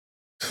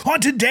On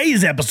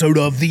today's episode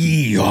of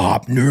the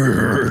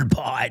Hopnerd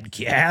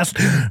podcast,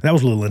 that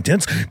was a little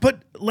intense,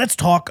 but let's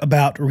talk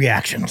about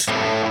reactions.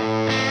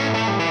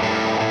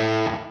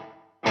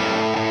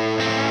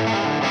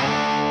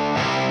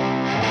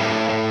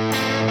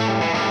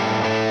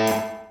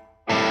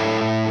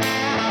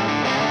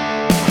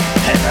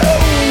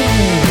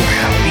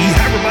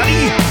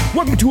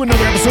 Welcome to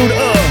another episode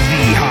of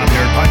the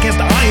Hopnerd Podcast.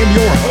 I am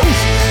your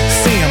host,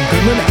 Sam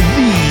Goodman,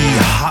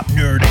 the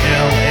Hopnerd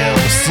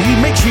LLC.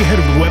 Make sure you head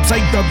over to the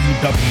website,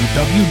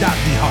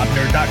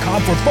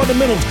 www.thehopnerd.com for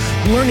fundamentals,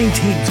 learning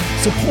teams,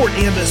 support,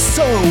 and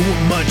so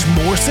much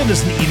more. Send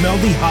us an email,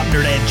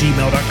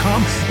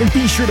 thehopnerd@gmail.com, and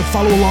be sure to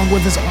follow along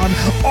with us on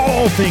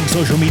all things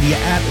social media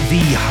at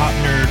The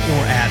Hopnerd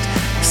or at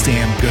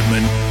Sam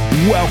Goodman.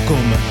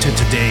 Welcome to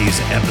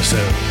today's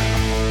episode.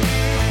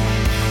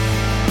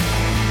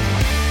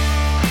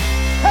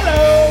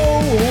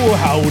 Hello,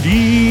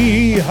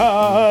 howdy,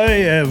 hi,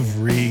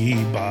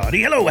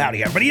 everybody. Hello,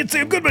 howdy, everybody. It's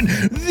Sam Goodman,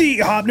 the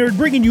Hopnerd,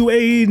 bringing you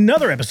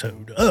another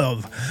episode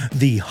of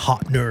the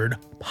Hopnerd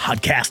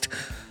Podcast.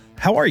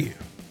 How are you?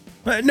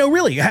 No,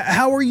 really,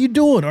 how are you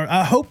doing?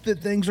 I hope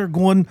that things are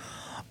going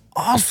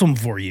awesome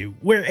for you,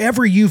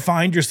 wherever you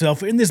find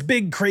yourself in this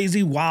big,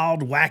 crazy,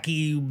 wild,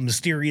 wacky,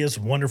 mysterious,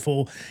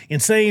 wonderful,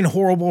 insane,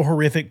 horrible,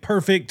 horrific,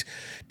 perfect,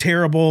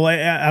 terrible.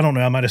 I don't know.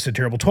 I might have said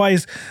terrible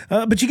twice,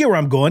 but you get where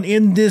I'm going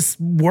in this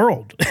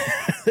world.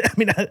 I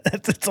mean,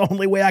 that's the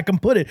only way I can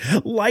put it.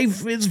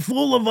 Life is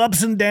full of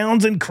ups and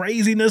downs and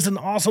craziness and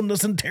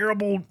awesomeness and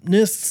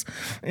terribleness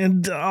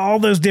and all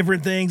those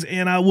different things,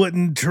 and I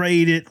wouldn't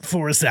trade it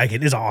for a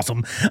second. It's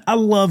awesome. I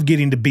love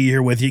getting to be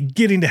here with you,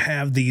 getting to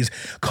have these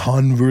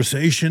conversations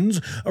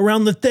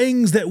around the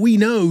things that we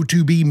know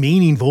to be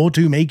meaningful,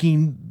 to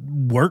making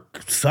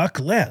work suck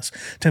less,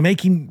 to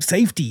making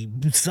safety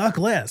suck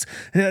less,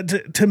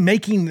 to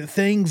making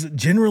things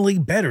generally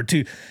better,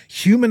 to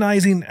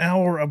humanizing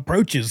our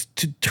approaches,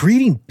 to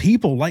treating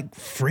people like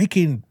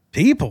freaking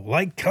people.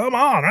 Like, come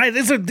on, right?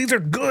 These are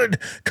good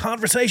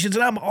conversations,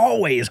 and I'm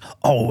always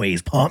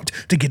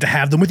pumped to get to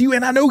have them with you,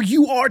 and I know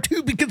you are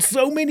too, because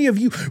so many of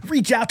you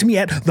reach out to me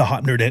at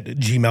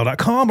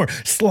thehopnerd@gmail.com or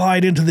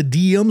slide into the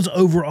DMs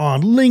over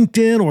on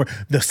LinkedIn, or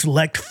the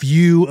select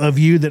few of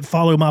you that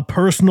follow my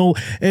personal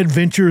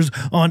adventures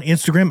on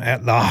Instagram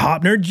at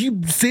thehopnerd.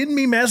 You send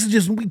me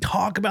messages, and we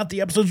talk about the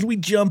episodes, we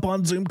jump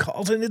on Zoom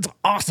calls, and it's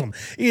awesome.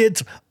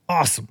 It's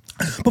awesome.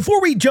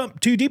 Before we jump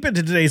too deep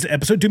into today's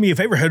episode, do me a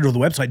favor, head to the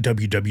website,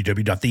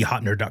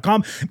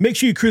 www.thehopnerd.com. Make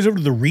sure you cruise over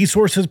to the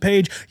resources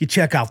page. You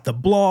check out the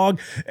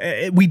blog.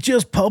 We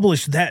just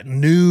published that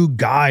new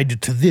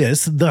guide to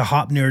this, the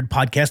Hopnerd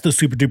Podcast, the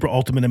super duper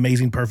ultimate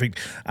amazing perfect.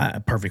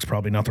 Perfect's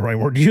probably not the right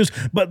word to use,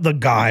 but the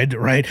guide,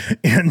 right?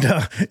 And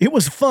it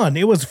was fun.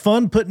 It was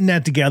fun putting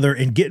that together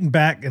and getting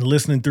back and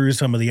listening through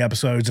some of the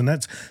episodes. And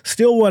that's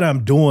still what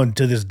I'm doing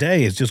to this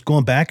day, is just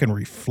going back and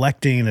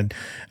reflecting. And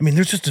I mean,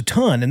 there's just a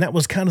ton. And that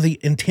was kind of the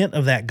intent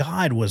of that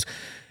guide, was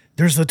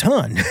there's a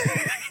ton.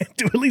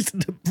 At least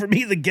for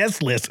me, the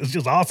guest list is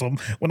just awesome.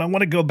 When I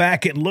want to go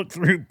back and look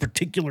through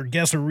particular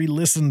guests or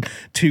re-listen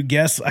to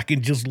guests, I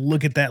can just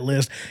look at that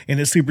list,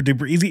 and it's super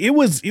duper easy. It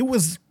was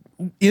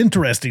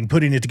interesting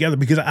putting it together,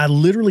 because I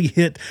literally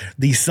hit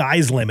the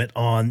size limit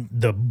on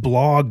the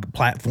blog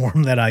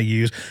platform that I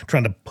use,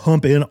 trying to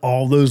pump in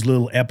all those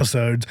little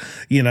episodes,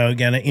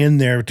 kind of in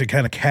there to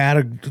kind of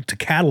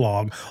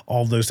catalog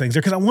all those things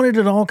there, because I wanted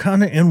it all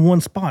kind of in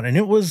one spot. And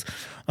it was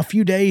a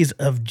few days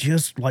of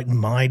just like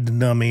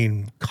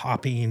mind-numbing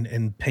copying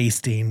and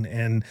pasting.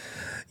 And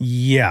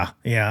yeah,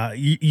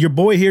 your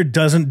boy here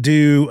doesn't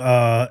do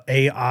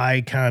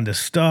AI kind of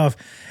stuff.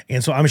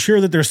 And so I'm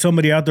sure that there's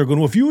somebody out there going,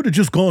 well, if you would have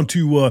just gone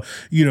to,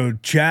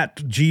 Chat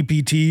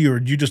GPT, or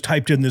you just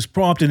typed in this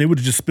prompt and it would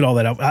have just spit all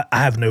that out. I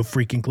have no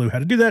freaking clue how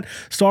to do that.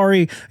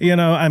 Sorry.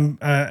 I'm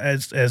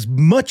as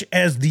much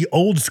as the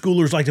old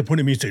schoolers like to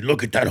point at me and say,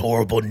 look at that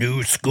horrible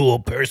new school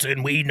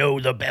person. We know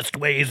the best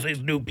ways.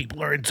 These new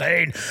people are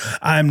insane.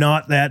 I'm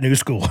not that new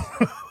school.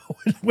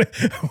 When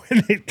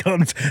it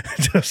comes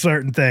to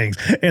certain things.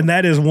 And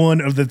that is one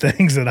of the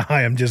things that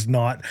I am just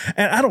not.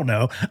 And I don't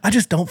know. I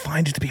just don't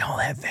find it to be all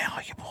that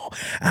valuable.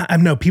 I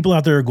know people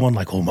out there are going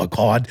like, oh my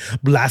God,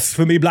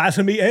 blasphemy,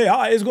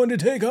 AI is going to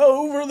take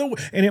over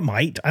and it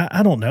might.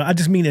 I don't know. I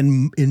just mean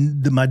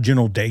in my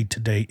general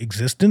day-to-day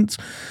existence,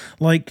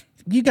 like,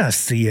 you guys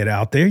see it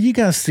out there. You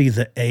guys see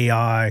the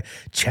AI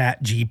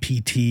Chat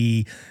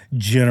GPT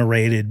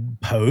generated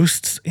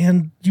posts,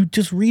 and you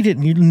just read it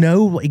and you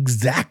know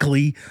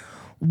exactly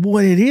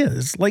what it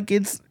is. Like,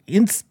 it's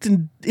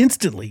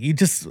instantly. You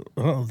just,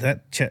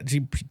 that Chat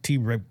GPT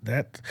wrote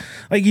that.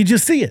 Like, you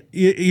just see it.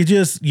 You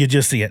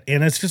just see it.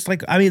 And it's just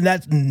like, I mean,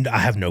 I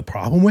have no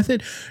problem with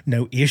it.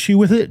 No issue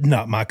with it.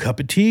 Not my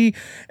cup of tea.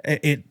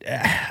 It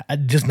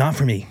just not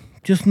for me.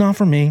 just not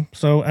for me.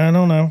 So I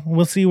don't know.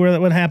 We'll see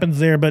what happens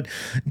there, but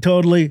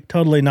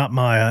totally not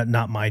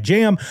my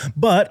jam.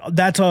 But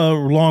that's a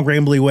long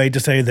rambly way to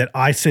say that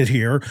I sit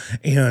here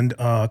and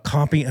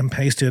copy and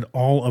pasted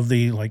all of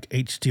the like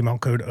HTML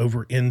code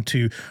over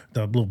into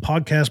the little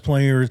podcast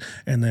players,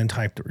 and then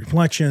typed the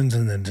reflections,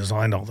 and then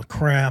designed all the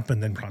crap,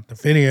 and then brought the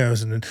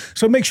videos, and then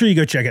so make sure you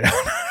go check it out.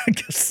 I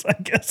guess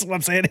what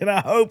I'm saying, and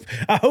I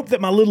hope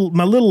that my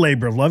little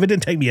labor of love, it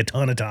didn't take me a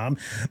ton of time,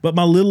 but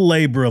my little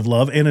labor of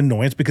love and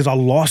annoyance, because I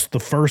lost the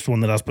first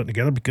one that I was putting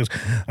together, because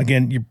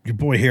again, your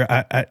boy here,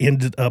 I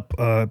ended up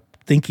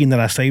thinking that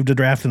I saved a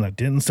draft, and I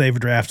didn't save a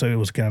draft, so it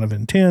was kind of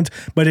intense,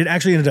 but it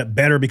actually ended up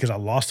better because I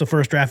lost the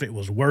first draft. It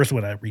was worse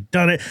when I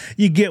redone it.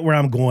 You get where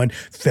I'm going.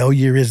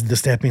 Failure is the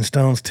stepping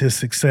stones to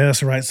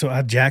success, right? So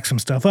I jacked some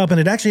stuff up, and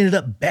it actually ended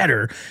up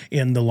better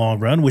in the long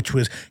run, which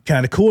was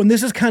kind of cool. And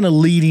this is kind of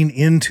leading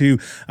into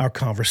our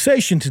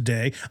conversation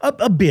today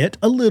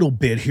a little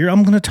bit here.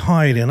 I'm going to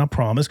tie it in, I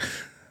promise.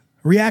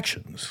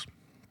 Reactions.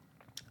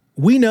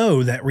 We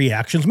know that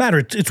reactions matter.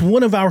 It's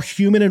one of our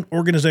human and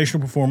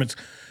organizational performance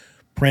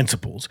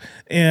principles.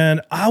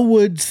 And I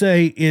would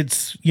say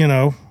it's,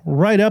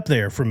 right up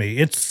there for me.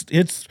 It's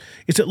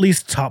at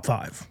least top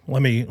 5.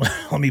 Let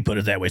me put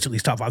it that way. It's at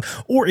least top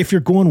 5. Or if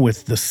you're going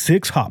with the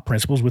 6 HOP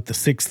principles, with the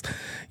 6th,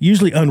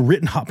 usually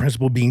unwritten HOP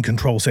principle being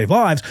control, save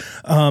lives,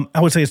 I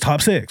would say it's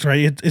top 6,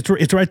 right?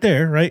 It's right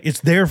there, right?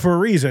 It's there for a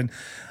reason.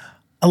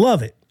 I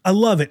love it.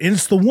 And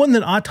it's the one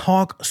that I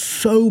talk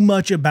so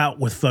much about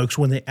with folks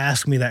when they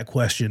ask me that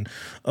question.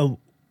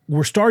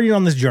 We're starting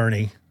on this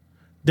journey.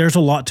 There's a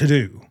lot to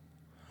do.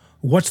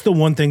 What's the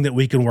one thing that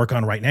we can work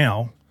on right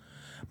now?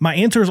 My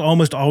answer is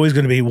almost always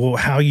going to be, well,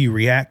 how you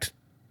react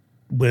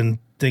when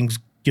things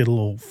get a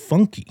little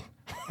funky.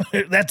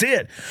 That's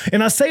it.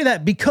 And I say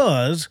that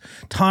because,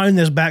 tying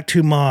this back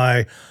to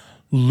my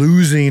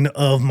losing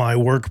of my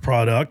work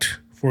product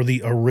for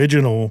the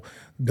original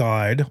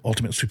guide,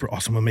 ultimate, super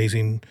awesome,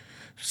 amazing,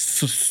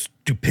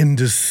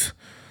 stupendous,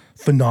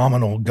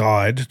 phenomenal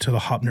guide to the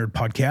Hop Nerd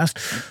podcast,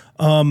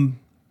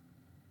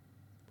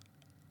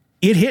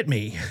 it hit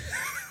me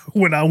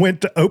when I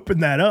went to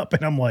open that up,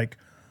 and I'm like,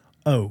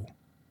 oh,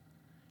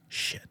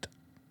 shit.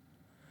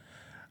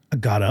 I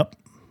got up,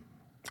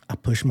 I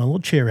pushed my little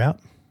chair out,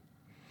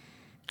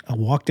 I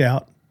walked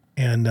out,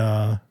 and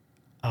I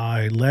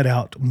let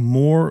out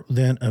more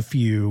than a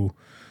few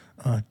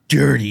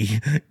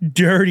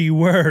dirty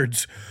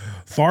words,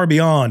 far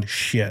beyond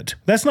shit.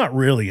 That's not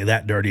really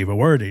that dirty of a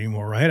word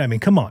anymore, right? I mean,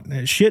 come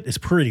on. Shit is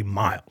pretty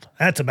mild.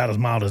 That's about as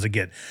mild as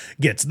it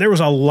gets. There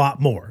was a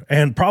lot more,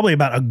 and probably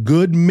about a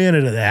good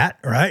minute of that,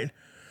 right?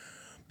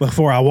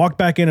 Before I walked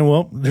back in, and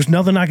well, there's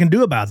nothing I can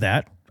do about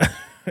that.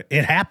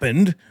 It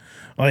happened.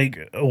 Like,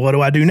 what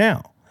do I do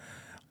now?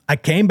 I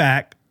came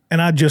back,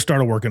 and I just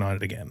started working on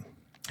it again.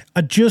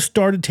 I just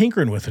started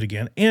tinkering with it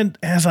again. And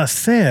as I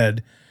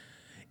said,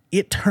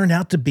 it turned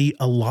out to be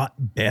a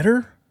lot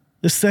better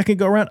the second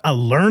go around. I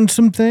learned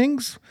some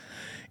things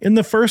in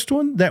the first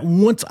one that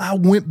once I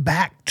went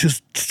back to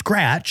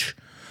scratch,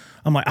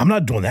 I'm like, I'm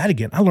not doing that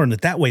again. I learned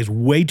that way is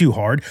way too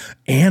hard.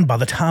 And by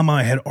the time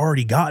I had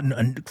already gotten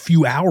a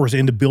few hours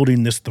into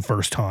building this the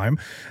first time,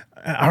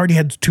 I already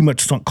had too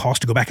much sunk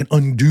cost to go back and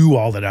undo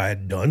all that I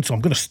had done. So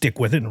I'm going to stick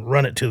with it and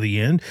run it to the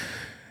end.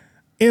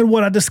 And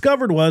what I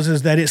discovered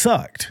is that it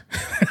sucked.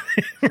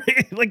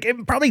 Like,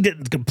 it probably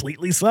didn't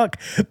completely suck,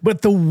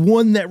 but the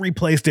one that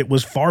replaced it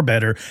was far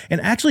better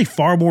and actually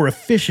far more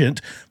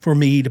efficient for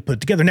me to put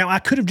together. Now, I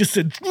could have just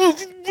said, oh,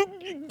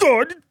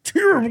 God, it's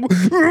terrible.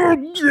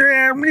 I'm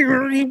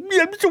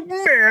so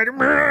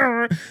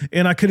mad.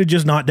 And I could have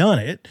just not done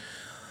it.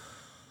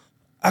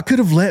 I could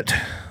have let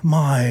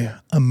my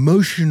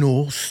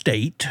emotional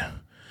state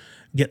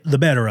get the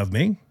better of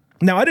me.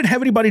 Now, I didn't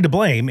have anybody to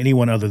blame,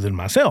 anyone other than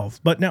myself.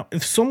 But now,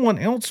 if someone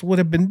else would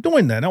have been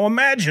doing that, now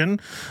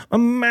imagine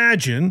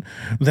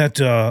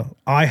that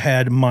I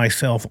had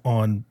myself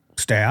on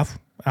staff.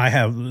 I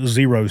have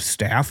 0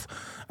 staff,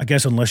 I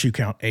guess, unless you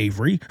count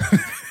Avery.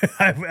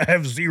 I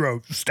have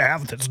 0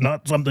 staff. That's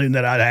not something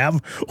that I'd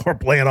have or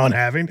plan on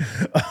having.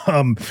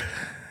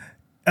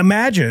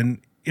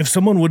 Imagine if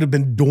someone would have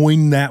been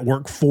doing that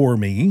work for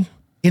me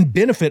in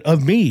benefit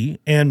of me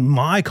and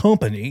my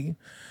company,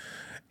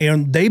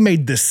 and they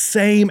made the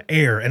same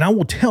error. And I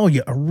will tell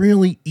you, a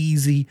really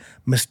easy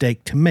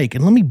mistake to make.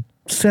 And let me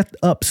set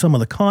up some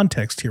of the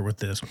context here with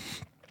this.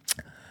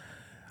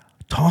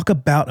 Talk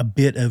about a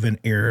bit of an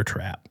error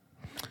trap.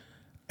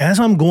 As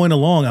I'm going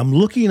along, I'm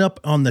looking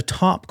up on the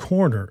top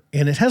corner,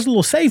 and it has a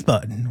little save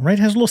button, right?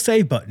 It has a little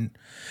save button.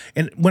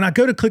 And when I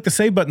go to click the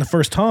save button the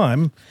first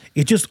time,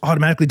 it just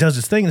automatically does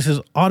this thing. It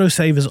says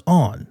autosave is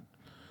on.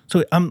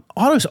 So I'm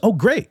oh,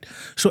 great.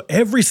 So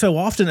every so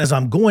often as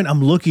I'm going,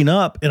 I'm looking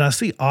up and I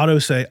see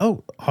autosave,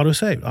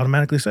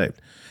 automatically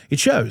saved. It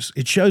shows,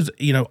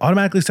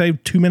 automatically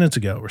saved 2 minutes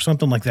ago or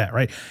something like that,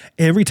 right?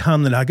 Every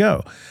time that I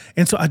go.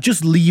 And so I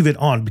just leave it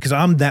on because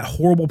I'm that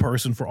horrible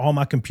person. For all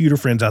my computer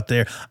friends out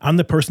there, I'm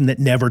the person that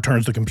never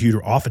turns the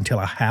computer off until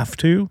I have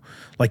to.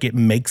 Like, it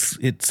makes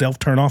itself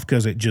turn off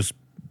because it just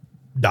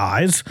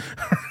dies.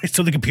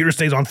 So the computer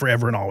stays on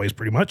forever and always,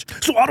 pretty much.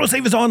 So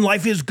autosave is on.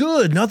 Life is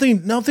good.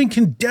 Nothing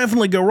can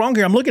definitely go wrong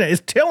here. I'm looking at it.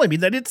 It's telling me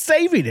that it's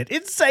saving it.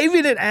 It's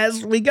saving it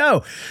as we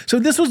go. So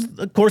this was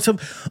a course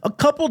of a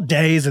couple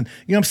days, and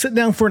I'm sitting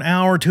down for an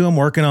hour or two. I'm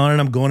working on it.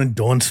 I'm going and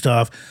doing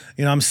stuff.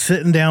 I'm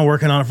sitting down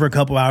working on it for a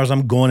couple hours.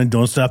 I'm going and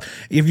doing stuff.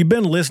 If you've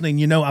been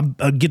listening, I've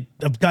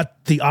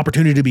got the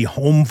opportunity to be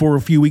home for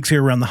a few weeks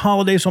here around the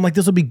holidays. So I'm like,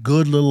 this will be a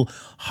good little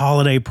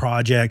holiday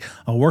project.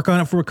 I'll work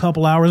on it for a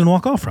couple hours and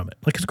walk off from it.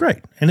 Like, it's great.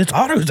 And it's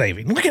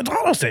auto-saving. Look, it's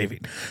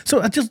auto-saving.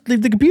 So I just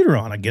leave the computer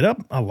on. I get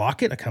up, I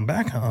lock it, I come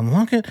back, I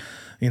unlock it.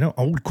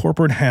 Old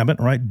corporate habit,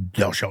 right?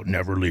 Thou shalt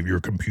never leave your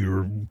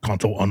computer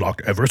console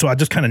unlocked ever. So I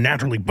just kind of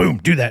naturally, boom,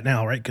 do that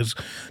now, right? Because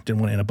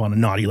didn't want to end up on a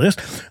naughty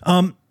list.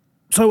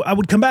 So I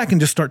would come back and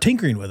just start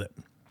tinkering with it.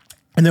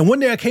 And then one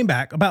day I came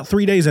back about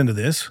 3 days into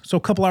this. So a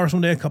couple hours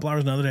one day, a couple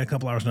hours another day, a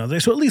couple hours another day.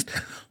 So at least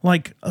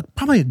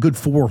probably a good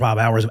 4 or 5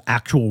 hours of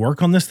actual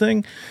work on this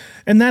thing.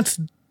 And that's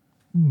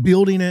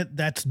building it.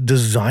 That's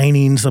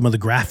designing some of the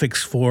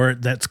graphics for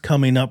it. That's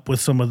coming up with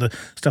some of the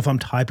stuff I'm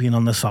typing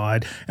on the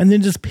side. And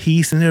then just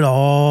piecing it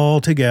all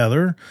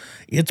together.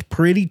 It's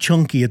pretty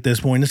chunky at this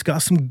point. It's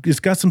got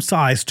some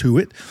size to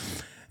it.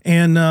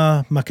 And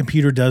my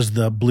computer does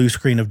the blue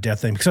screen of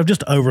death thing because I've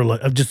just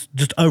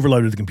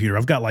overloaded the computer.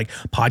 I've got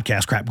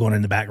podcast crap going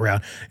in the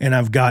background, and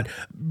I've got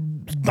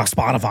my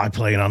Spotify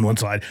playing on one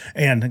side,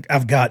 and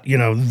I've got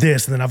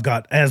this, and then I've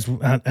got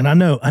and I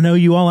know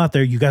you all out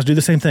there, you guys do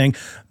the same thing.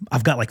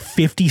 I've got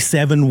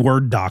 57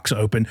 Word docs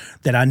open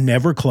that I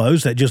never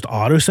close that just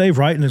autosave,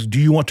 right? And do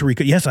you want to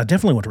recover? Yes, I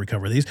definitely want to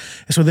recover these.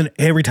 And so then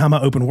every time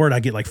I open Word,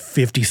 I get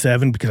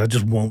 57 because I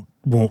just won't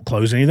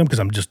close any of them because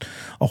I'm just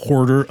a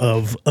hoarder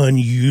of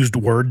unused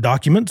Word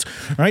documents,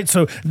 right?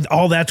 So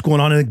all that's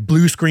going on, and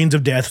blue screens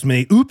of death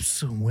me.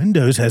 Oops,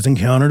 Windows has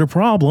encountered a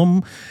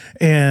problem,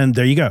 and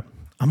there you go.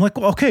 I'm like,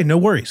 well, okay, no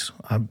worries.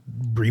 I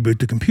reboot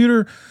the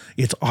computer.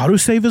 Its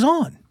autosave is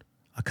on.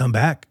 I come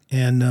back,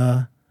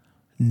 and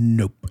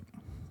nope.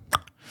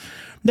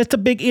 That's a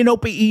big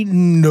N-O-P-E,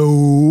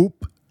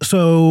 nope.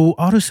 So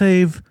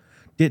autosave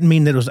didn't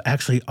mean that it was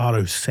actually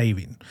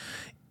auto-saving.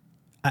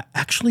 I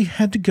actually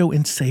had to go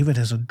and save it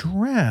as a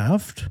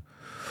draft,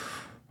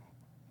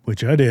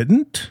 which I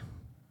didn't.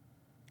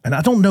 And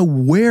I don't know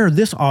what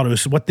this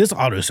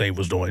autosave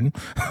was doing.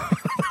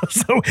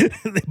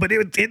 But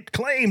it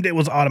claimed it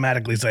was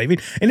automatically saving,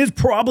 and it's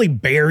probably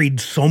buried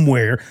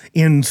somewhere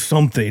in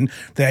something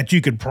that you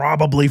could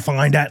probably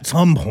find at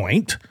some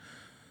point.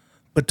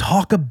 But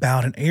talk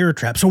about an error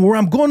trap. So where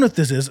I'm going with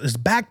this is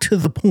back to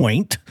the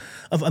point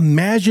of,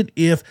 imagine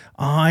if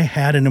I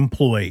had an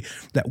employee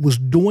that was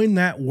doing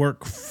that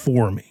work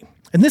for me.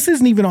 And this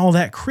isn't even all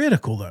that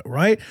critical though,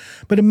 right?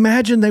 But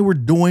imagine they were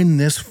doing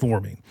this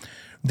for me.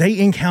 They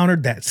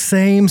encountered that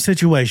same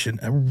situation,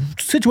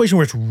 a situation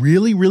where it's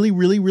really, really,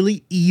 really,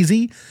 really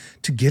easy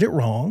to get it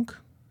wrong,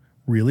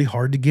 really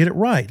hard to get it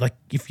right. Like,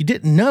 if you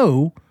didn't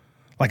know,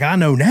 like I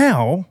know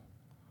now,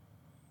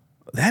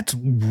 that's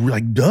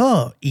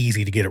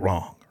easy to get it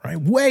wrong, right?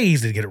 Way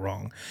easy to get it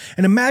wrong.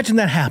 And imagine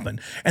that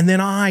happened, and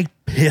then I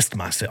pissed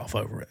myself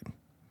over it.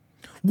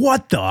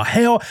 What the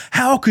hell?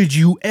 How could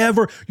you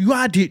ever?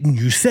 Why didn't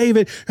you save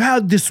it?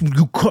 How this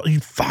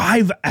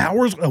 5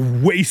 hours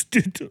of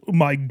wasted? Oh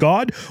my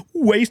God,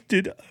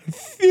 wasted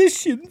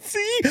efficiency,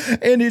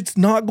 and it's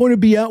not going to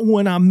be out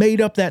when I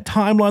made up that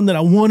timeline that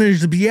I wanted it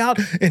to be out,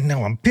 and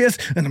now I'm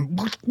pissed. And I'm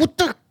what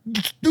the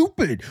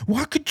stupid?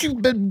 Why could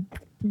you?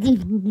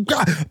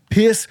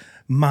 Piss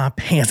my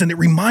pants. And it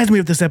reminds me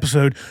of this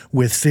episode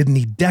with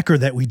Sydney Decker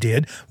that we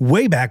did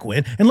way back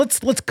when. And let's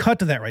cut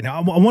to that right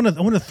now. I want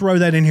to throw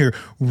that in here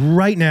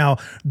right now.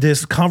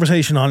 This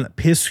conversation on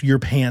piss your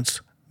pants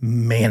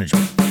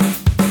management.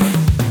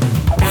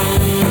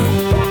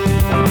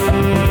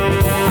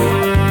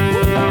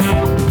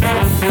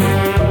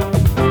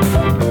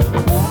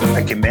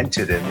 Recommend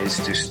to them is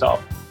to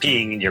stop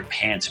peeing in your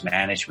pants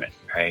management,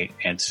 right?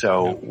 And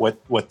so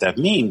what that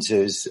means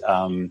is,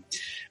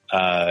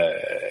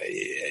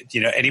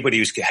 anybody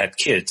who's had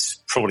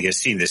kids probably has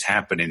seen this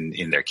happen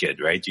in their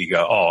kid, right? You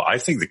go, oh, I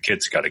think the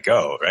kid's got to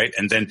go, right?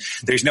 And then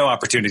there's no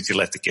opportunity to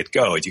let the kid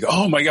go. And you go,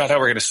 oh my God, how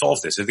are we going to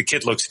solve this? And the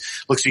kid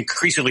looks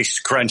increasingly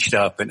scrunched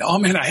up, and oh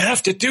man, I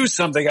have to do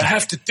something,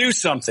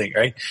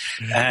 right?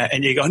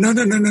 And you go, no.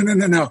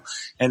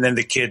 And then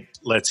the kid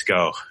lets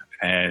go.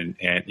 And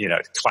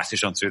it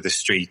clatters on through the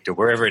street or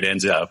wherever it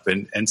ends up.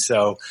 And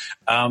so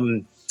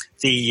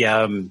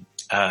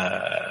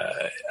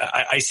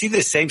I see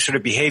the same sort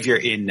of behavior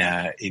in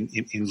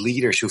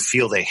leaders who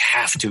feel they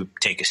have to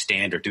take a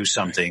stand or do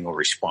something or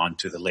respond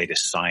to the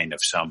latest sign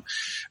of some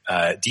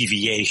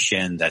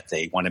deviation that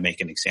they want to make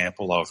an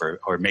example of,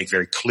 or make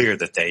very clear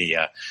that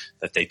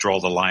they draw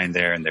the line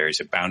there and there is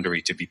a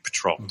boundary to be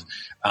patrolled.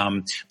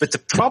 But the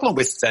problem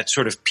with that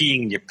sort of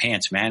peeing in your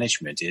pants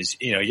management is,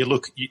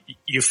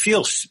 you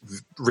feel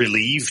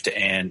relieved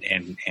and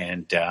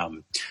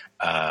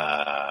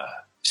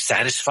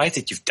satisfied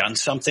that you've done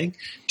something,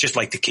 just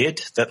like the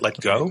kid that let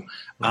go.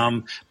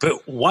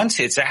 But once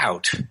it's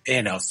out,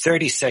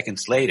 30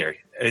 seconds later,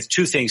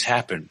 two things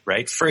happen,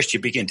 right? First, you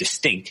begin to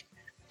stink.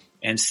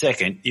 And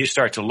second, you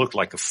start to look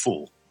like a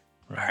fool,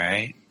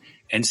 right?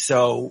 And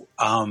so,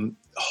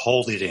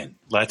 hold it in.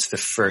 That's the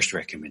first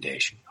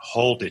recommendation.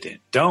 Hold it in.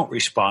 Don't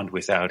respond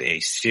without a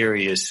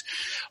serious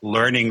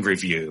learning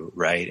review,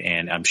 right?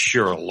 And I'm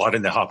sure a lot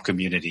in the hop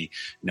community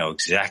know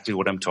exactly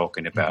what I'm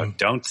talking about. Mm-hmm.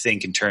 Don't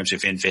think in terms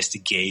of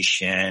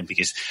investigation,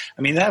 because,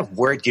 I mean, that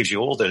word gives you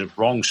all the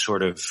wrong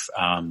sort of,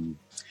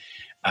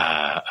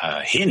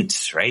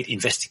 hints, right?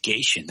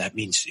 Investigation. That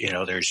means,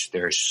 there's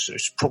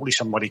probably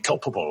somebody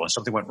culpable and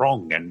something went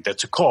wrong and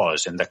that's a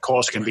cause, and that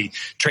cause can be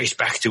traced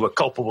back to a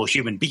culpable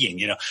human being,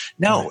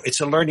 No, it's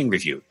a learning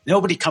review.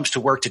 Nobody comes to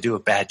work to do a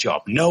bad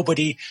job.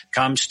 Nobody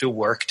comes to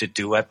work to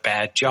do a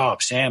bad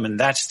job, Sam. And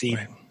that's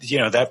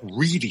that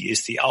really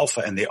is the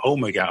alpha and the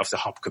omega of the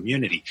hop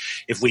community.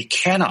 If we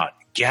cannot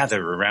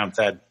gather around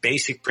that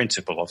basic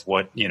principle of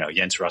what,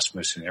 Jens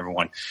Rasmussen and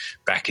everyone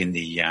back in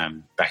the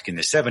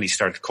 70s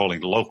started calling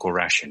local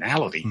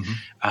rationality.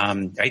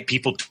 Mm-hmm. Right?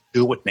 People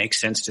do what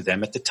makes sense to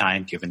them at the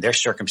time, given their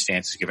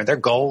circumstances, given their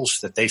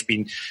goals that they've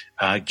been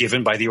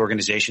given by the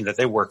organization that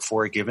they work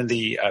for, given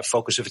the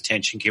focus of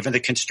attention, given the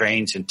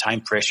constraints and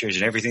time pressures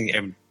and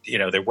everything,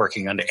 they're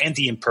working under, and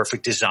the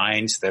imperfect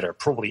designs that are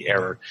probably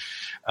error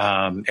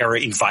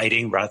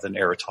inviting rather than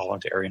error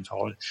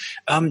intolerant.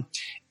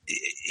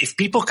 If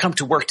people come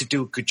to work to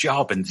do a good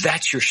job and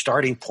that's your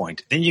starting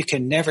point, then you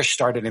can never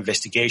start an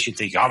investigation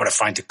thinking, I'm going to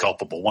find the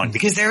culpable one,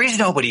 because there is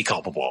nobody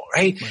culpable,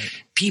 right?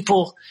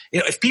 People,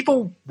 if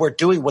people were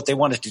doing what they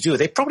wanted to do,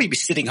 they'd probably be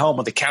sitting home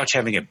on the couch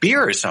having a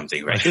beer or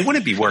something, right? They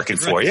wouldn't be working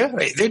for you.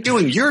 Right? They're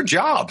doing your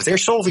job. They're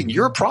solving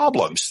your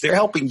problems. They're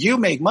helping you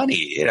make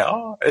money,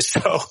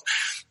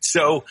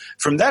 So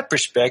from that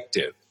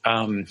perspective,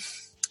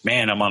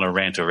 man, I'm on a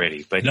rant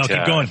already, but no,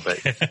 keep going.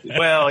 But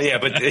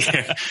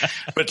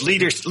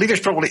leaders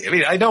probably. I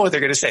mean, I know what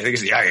they're going to say. They're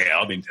going to say,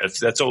 I mean,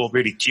 that's all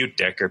really cute,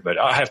 Decker, but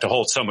I have to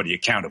hold somebody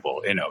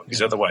accountable,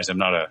 because otherwise I'm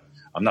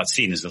not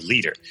seen as a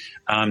leader.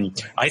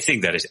 I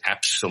think that is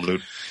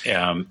absolute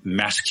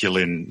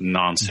masculine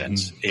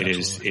nonsense.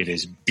 Mm-hmm. It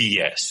is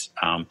BS.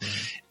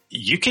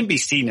 You can be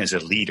seen as a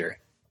leader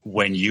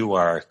when you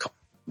are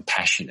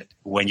compassionate,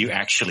 when you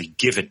actually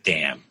give a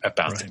damn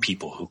about the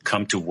people who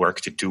come to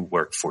work to do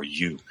work for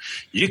you.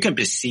 You can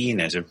be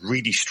seen as a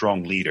really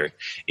strong leader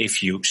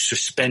if you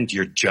suspend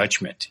your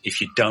judgment,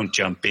 if you don't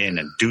jump in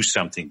and do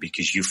something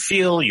because you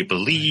feel, you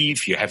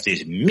believe, you have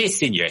this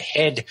myth in your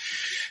head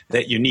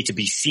that you need to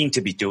be seen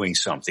to be doing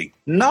something.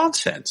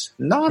 Nonsense.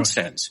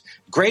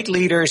 Great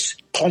leaders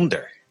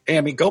ponder. I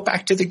mean, go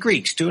back to the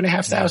Greeks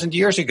 2,500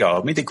 years ago.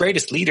 I mean, the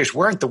greatest leaders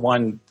weren't the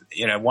ones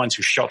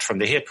who shot from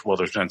the hip. Well,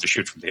 there's none to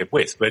shoot from the hip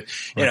with, but,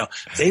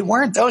 they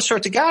weren't those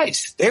sorts of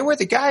guys. They were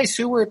the guys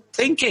who were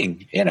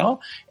thinking,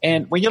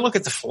 and when you look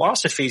at the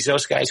philosophies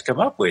those guys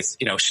come up with,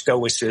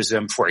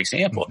 Stoicism, for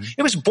example,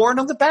 it was born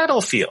on the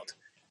battlefield.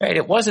 Right.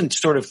 It wasn't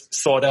sort of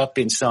thought up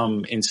in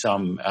some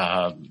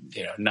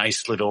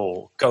nice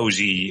little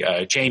cozy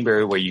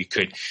chamber where you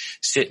could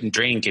sit and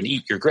drink and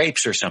eat your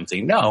grapes or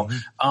something. No,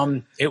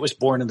 it was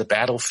born in the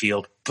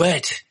battlefield.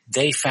 But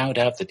they found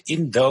out that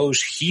in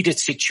those heated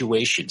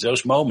situations,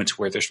 those moments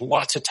where there's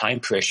lots of time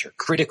pressure,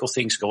 critical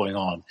things going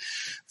on,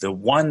 the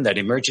one that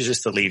emerges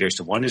as the leader is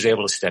the one who's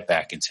able to step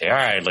back and say, all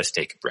right, let's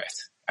take a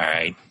breath. All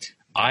right.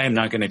 I am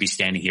not going to be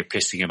standing here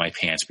pissing in my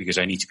pants because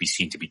I need to be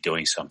seen to be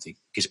doing something,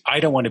 because I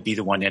don't want to be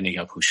the one ending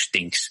up who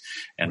stinks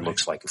and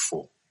looks like a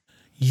fool.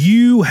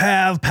 You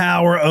have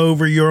power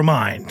over your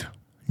mind,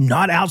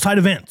 not outside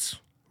events.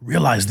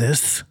 Realize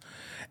this,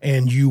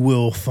 and you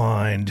will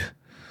find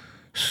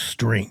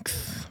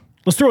strength.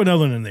 Let's throw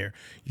another one in there.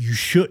 You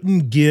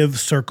shouldn't give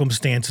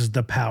circumstances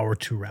the power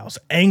to rouse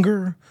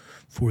anger,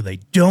 for they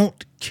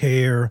don't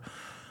care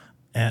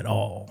at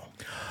all.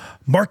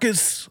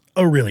 Marcus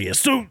Aurelius.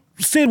 So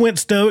Sid went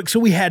stoic, so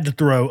we had to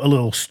throw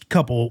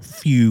a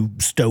few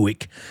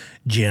stoic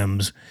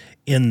gems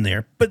in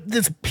there. But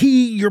this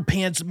pee your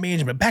pants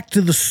management, back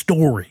to the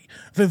story.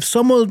 If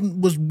someone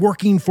was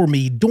working for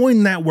me,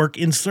 doing that work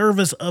in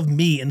service of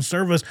me, in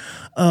service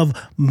of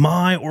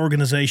my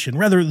organization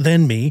rather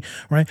than me,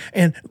 right?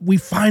 And they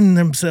find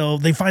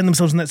themselves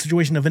in that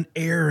situation of an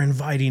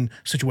error-inviting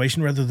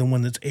situation rather than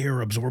one that's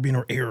error-absorbing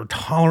or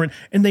error-tolerant,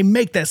 and they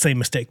make that same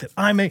mistake that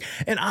I make,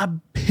 and I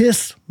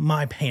piss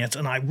my pants,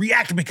 and I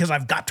react because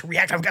I've got to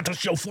react. I've got to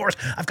show force.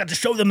 I've got to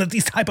show them that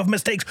these type of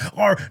mistakes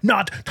are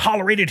not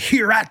tolerated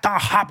here at the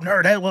Hop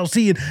Nerd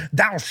LLC, and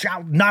thou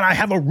shalt not. I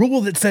have a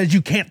rule that says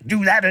you can't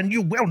do that, and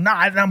you will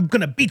not, and I'm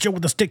going to beat you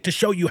with a stick to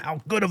show you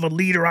how good of a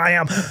leader I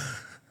am.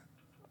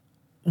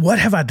 What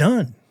have I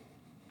done?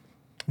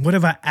 What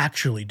have I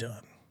actually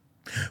done?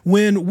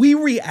 When we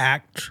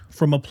react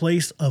from a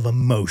place of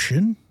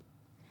emotion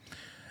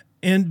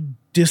and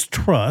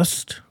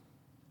distrust,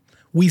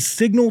 we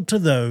signal to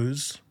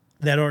those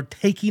that are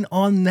taking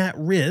on that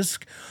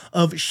risk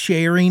of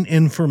sharing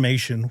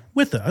information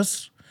with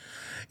us.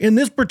 In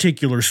this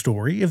particular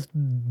story, if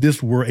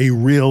this were a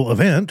real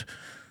event,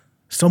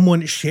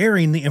 someone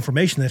sharing the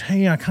information that,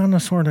 hey, I kind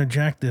of sort of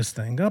jacked this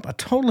thing up. I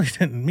totally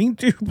didn't mean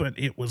to, but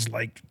it was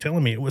like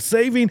telling me it was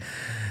saving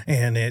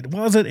and it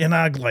wasn't. And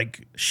I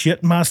like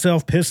shit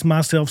myself, piss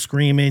myself,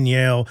 scream and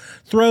yell,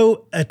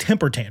 throw a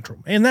temper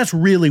tantrum. And that's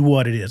really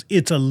what it is.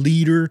 It's a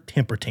leader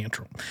temper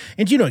tantrum.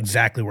 And you know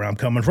exactly where I'm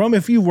coming from.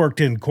 If you've worked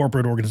in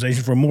corporate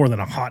organizations for more than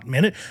a hot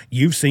minute,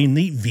 you've seen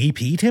the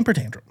VP temper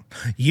tantrum.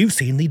 You've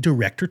seen the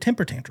director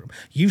temper tantrum.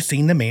 You've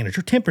seen the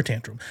manager temper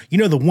tantrum. You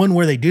know, the one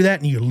where they do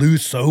that and you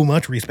lose so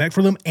much respect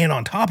for them. And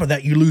on top of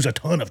that, you lose a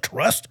ton of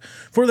trust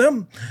for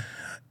them.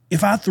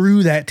 If I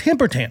threw that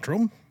temper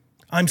tantrum,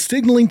 I'm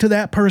signaling to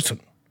that person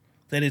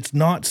that it's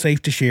not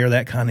safe to share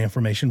that kind of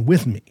information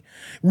with me.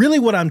 Really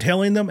what I'm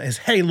telling them is,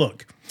 hey,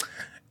 look,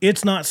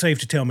 it's not safe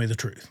to tell me the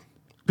truth.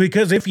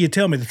 Because if you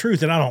tell me the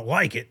truth and I don't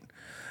like it,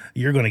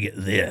 you're going to get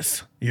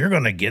this. You're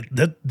going to get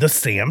the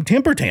Sam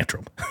temper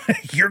tantrum.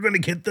 You're going to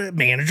get the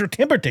manager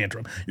temper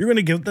tantrum. You're going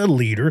to get the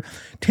leader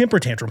temper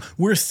tantrum.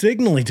 We're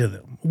signaling to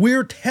them.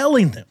 We're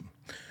telling them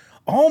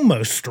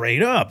almost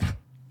straight up,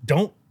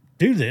 don't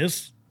do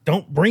this.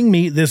 Don't bring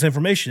me this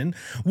information.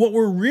 What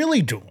we're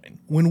really doing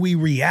when we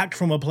react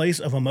from a place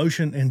of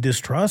emotion and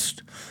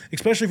distrust,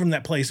 especially from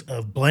that place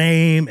of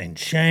blame and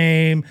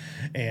shame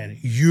and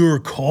you're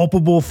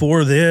culpable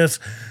for this,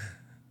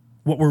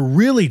 what we're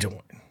really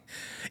doing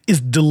is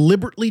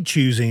deliberately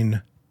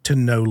choosing to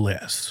know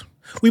less.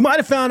 We might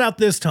have found out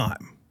this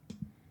time,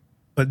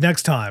 but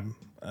next time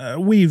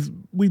we've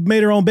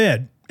made our own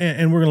bed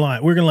and we're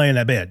gonna lay in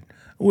that bed.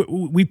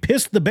 We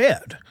pissed the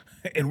bed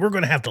and we're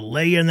gonna have to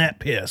lay in that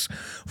piss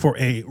for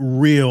a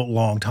real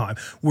long time.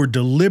 We're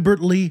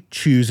deliberately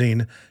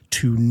choosing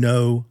to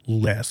know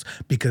less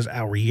because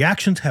our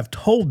reactions have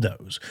told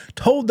those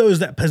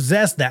that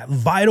possess that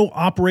vital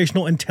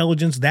operational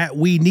intelligence that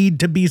we need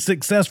to be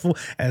successful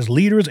as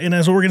leaders and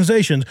as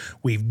organizations.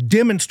 We've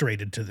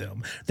demonstrated to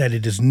them that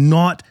it is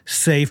not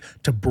safe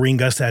to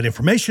bring us that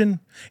information.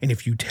 And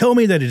if you tell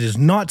me that it is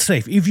not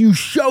safe, if you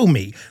show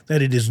me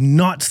that it is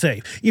not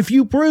safe, if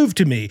you prove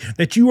to me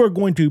that you are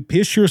going to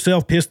piss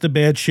yourself, piss the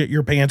bed, shit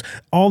your pants,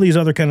 all these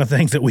other kind of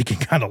things that we can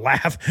kind of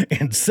laugh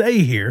and say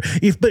here,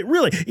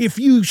 if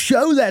you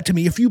show that to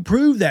me, if you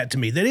prove that to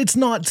me, that it's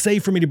not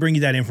safe for me to bring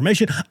you that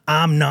information,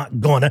 I'm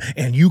not gonna,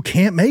 and you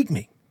can't make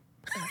me.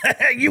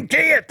 You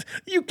can't.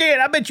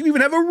 I bet you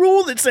even have a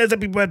rule that says that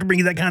people have to bring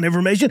you that kind of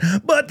information,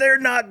 but they're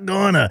not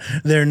gonna,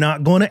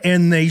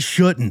 and they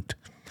shouldn't.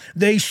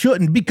 They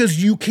shouldn't,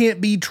 because you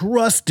can't be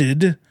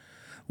trusted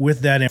with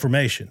that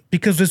information.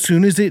 Because as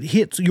soon as it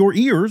hits your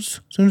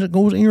ears, as soon as it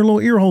goes in your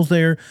little ear holes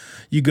there,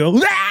 you go,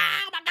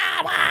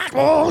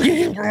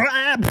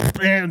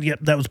 and yep,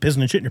 that was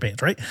pissing and shit in your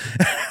pants, right?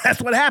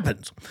 That's what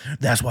happens.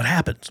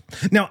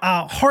 Now,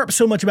 I'll harp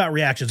so much about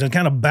reactions and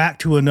kind of back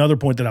to another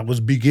point that I was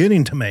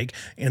beginning to make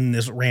in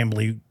this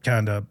rambly,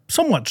 kind of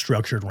somewhat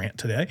structured rant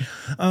today,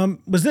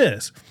 was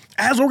this.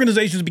 As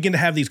organizations begin to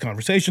have these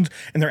conversations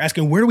and they're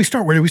asking, where do we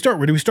start?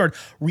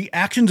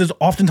 Reactions is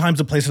oftentimes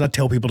the place that I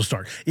tell people to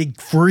start. It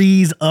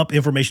frees up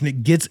information.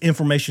 It gets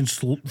information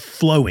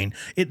flowing.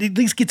 It at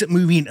least gets it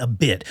moving a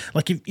bit.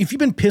 Like if you've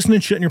been pissing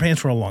and shitting your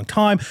pants for a long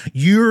time,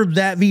 you're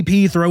that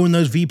VP throwing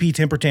those VP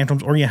temper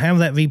tantrums, or you have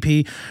that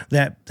VP,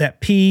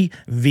 that P,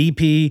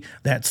 VP,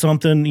 that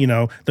something,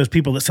 those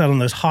people that sit on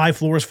those high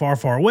floors far,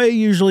 far away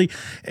usually.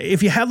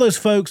 If you have those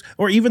folks,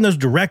 or even those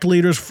direct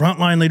leaders,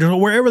 frontline leaders, or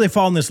wherever they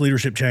fall in this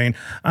leadership chain,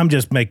 I'm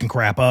just making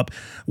crap up.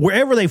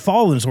 Wherever they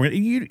fall in this,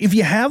 if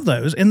you have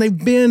those and they've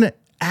been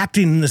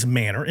acting in this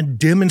manner and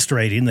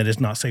demonstrating that it's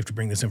not safe to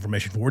bring this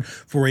information forward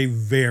for a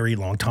very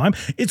long time,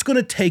 it's going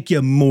to take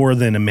you more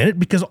than a minute,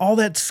 because all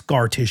that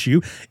scar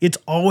tissue, it's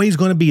always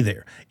going to be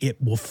there.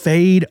 It will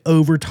fade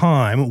over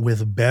time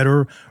with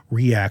better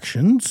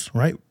reactions,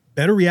 right?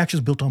 Better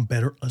reactions built on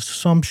better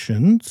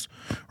assumptions,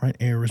 right?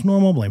 Error is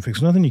normal, blame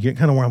fix nothing. You get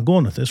kind of where I'm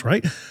going with this,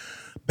 right?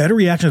 Better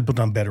reactions built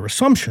on better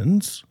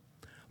assumptions,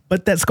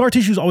 but that scar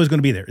tissue is always going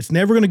to be there. It's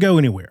never going to go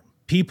anywhere.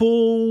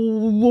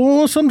 People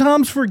will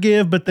sometimes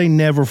forgive, but they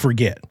never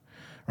forget,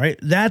 right?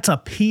 That's a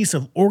piece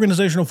of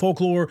organizational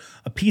folklore,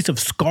 a piece of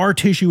scar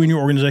tissue in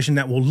your organization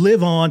that will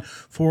live on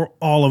for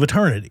all of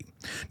eternity.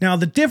 Now,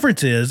 the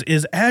difference is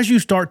as you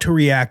start to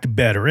react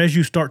better, as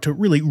you start to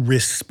really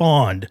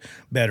respond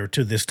better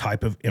to this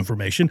type of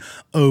information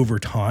over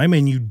time,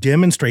 and you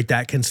demonstrate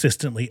that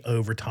consistently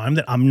over time,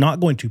 that I'm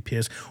not going to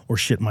piss or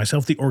shit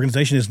myself. The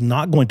organization is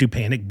not going to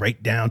panic,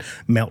 break down,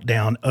 melt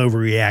down,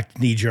 overreact,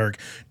 knee-jerk,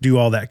 do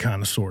all that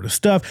kind of sort of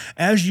stuff.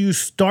 As you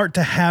start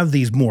to have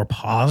these more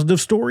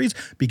positive stories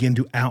begin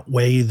to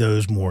outweigh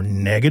those more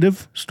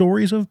negative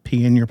stories of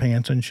peeing your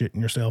pants and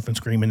shitting yourself and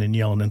screaming and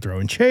yelling and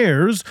throwing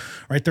chairs,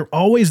 right? They're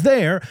always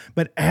there,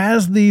 but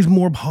as these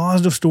more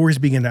positive stories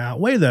begin to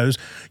outweigh those,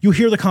 you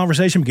hear the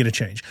conversation begin to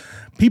change.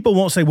 People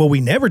won't say, well,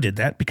 we never did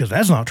that, because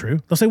that's not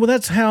true. They'll say, well,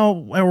 that's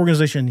how our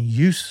organization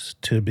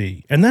used to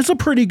be. And that's a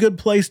pretty good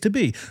place to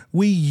be.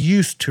 We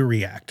used to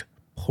react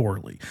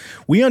poorly.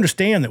 We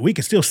understand that we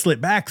can still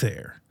slip back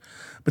there,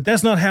 but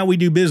that's not how we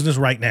do business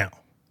right now.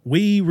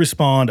 We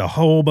respond a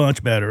whole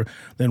bunch better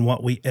than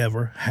what we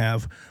ever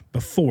have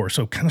before.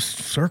 So kind of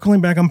circling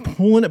back, I'm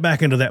pulling it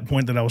back into that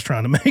point that I was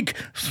trying to make.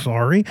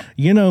 Sorry,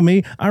 you know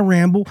me, I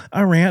ramble,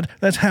 I rant.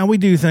 That's how we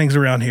do things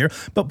around here.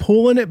 But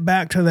pulling it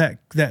back to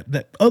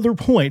that other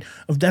point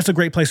of that's a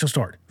great place to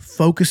start.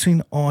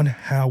 Focusing on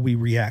how we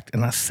react.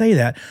 And I say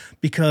that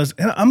because,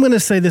 and I'm going to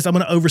say this, I'm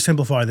going to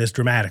oversimplify this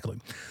dramatically,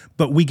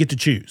 but we get to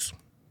choose.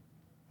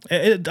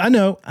 I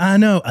know.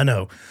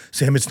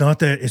 Sam, it's not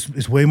that.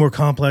 It's way more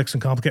complex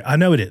and complicated. I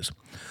know it is.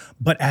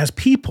 But as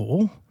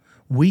people,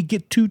 we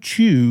get to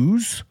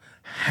choose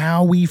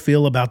how we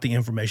feel about the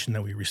information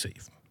that we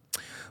receive.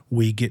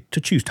 We get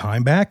to choose.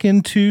 Time back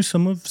into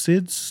some of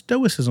Sid's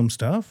stoicism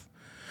stuff.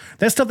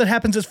 That's stuff that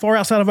happens as far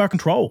outside of our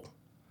control.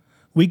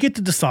 We get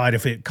to decide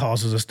if it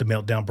causes us to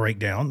melt down, break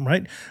down,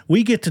 right?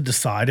 We get to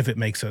decide if it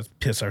makes us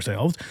piss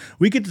ourselves.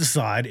 We get to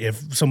decide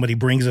if somebody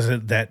brings us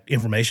that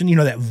information,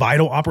 that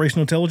vital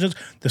operational intelligence,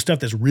 the stuff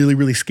that's really,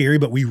 really scary,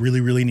 but we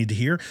really, really need to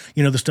hear.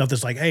 The stuff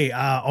that's like, hey,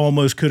 I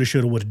almost coulda,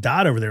 shoulda, woulda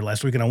died over there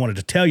last week, and I wanted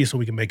to tell you so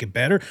we can make it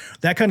better.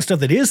 That kind of stuff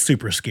that is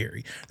super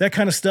scary. That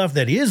kind of stuff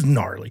that is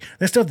gnarly.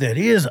 That stuff that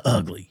is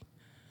ugly.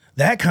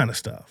 That kind of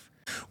stuff.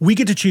 We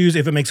get to choose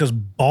if it makes us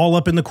ball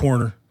up in the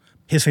corner,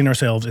 hissing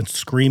ourselves and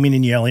screaming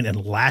and yelling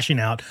and lashing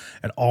out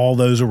at all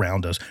those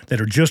around us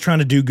that are just trying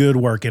to do good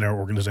work in our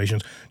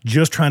organizations,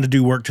 just trying to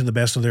do work to the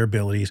best of their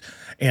abilities.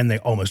 And they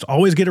almost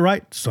always get it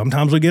right.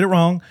 Sometimes we get it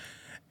wrong.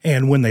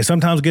 And when they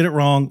sometimes get it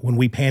wrong, when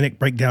we panic,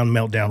 break down,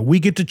 meltdown, we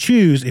get to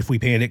choose if we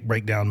panic,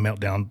 break down,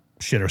 meltdown,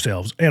 shit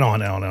ourselves, and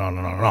on and on and on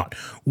and on and on.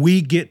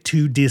 We get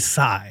to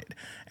decide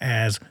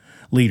as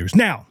leaders.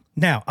 Now,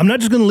 I'm not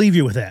just going to leave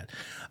you with that.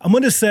 I'm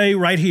going to say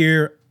right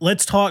here,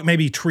 let's talk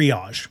maybe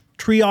triage.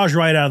 Triage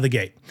right out of the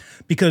gate,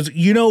 because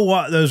you know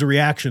what those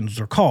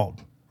reactions are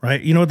called, right?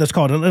 You know what that's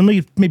called. Let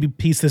me maybe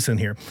piece this in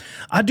here.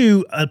 I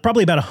do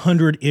probably about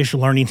 100-ish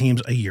learning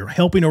teams a year,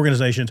 helping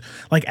organizations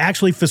like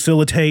actually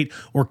facilitate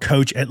or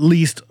coach at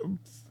least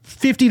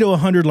 50 to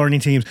 100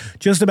 learning teams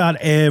just about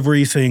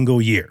every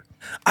single year.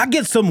 I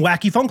get some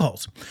wacky phone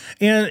calls,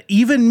 and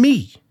even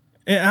me,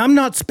 I'm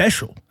not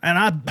special, and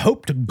I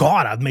hope to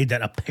God I've made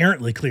that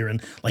apparently clear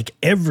in like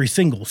every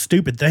single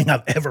stupid thing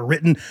I've ever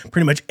written,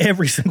 pretty much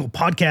every single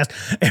podcast,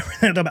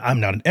 everything.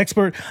 I'm not an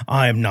expert.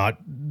 I'm not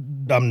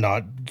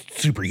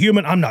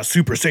superhuman. I'm not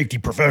super safety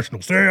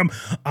professional Sam.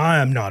 I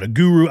am not a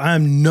guru.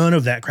 I'm none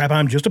of that crap.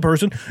 I'm just a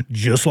person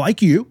just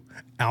like you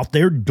out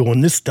there doing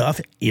this stuff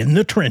in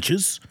the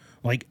trenches,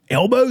 like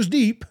elbows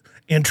deep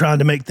and trying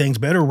to make things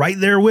better right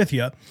there with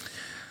you.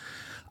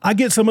 I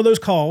get some of those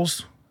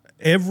calls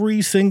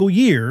every single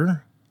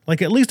year,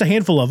 like at least a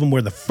handful of them,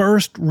 where the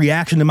first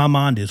reaction in my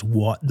mind is,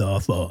 what the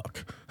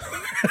fuck?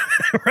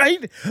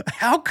 Right?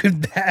 How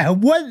could that?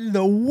 What in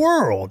the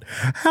world?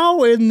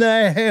 How in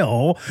the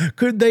hell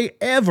could they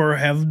ever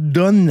have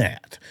done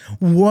that?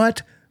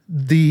 What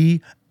the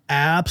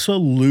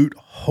absolute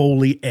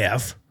holy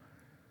F?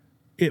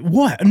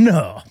 What?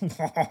 No.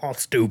 Oh,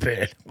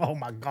 stupid. Oh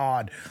my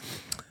God.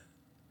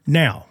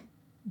 Now,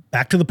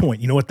 back to the point.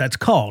 You know what that's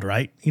called,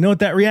 right? You know what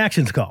that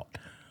reaction's called?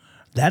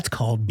 That's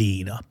called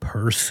being a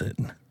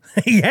person.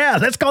 Yeah,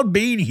 that's called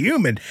being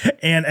human.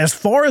 And as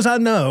far as I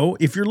know,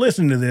 if you're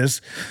listening to this,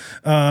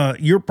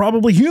 you're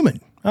probably human.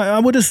 I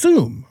would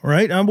assume,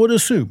 right? I would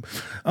assume.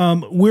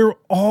 We're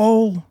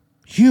all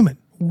human.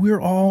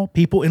 We're all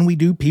people, and we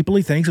do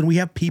people-y things, and we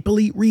have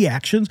people-y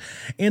reactions.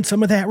 And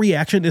some of that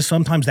reaction is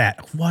sometimes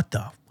that, what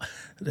the?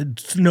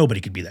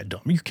 Nobody could be that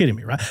dumb. You're kidding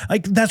me, right?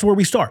 Like, that's where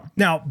we start.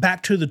 Now,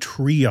 back to the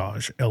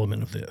triage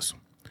element of this.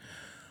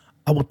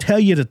 I will tell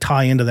you to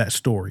tie into that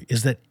story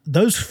is that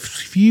those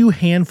few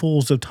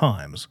handfuls of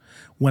times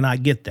when I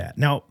get that,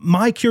 now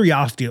my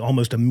curiosity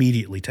almost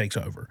immediately takes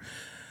over.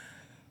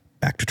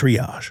 Back to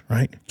triage,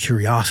 right?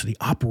 Curiosity,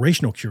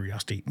 operational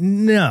curiosity.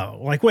 No,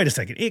 like, wait a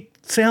second. It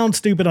sounds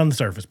stupid on the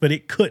surface, but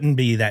it couldn't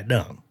be that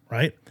dumb,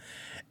 right?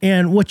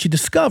 And what you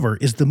discover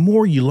is the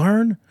more you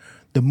learn,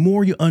 the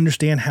more you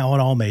understand how it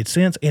all made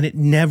sense, and it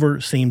never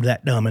seemed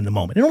that dumb in the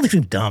moment. It only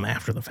seemed dumb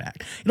after the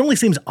fact. It only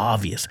seems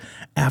obvious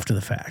after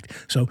the fact.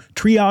 So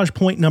triage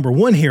point number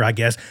one here, I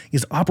guess,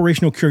 is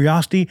operational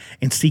curiosity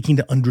and seeking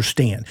to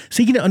understand.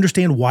 Seeking to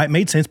understand why it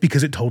made sense,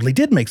 because it totally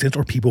did make sense,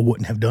 or people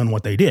wouldn't have done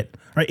what they did,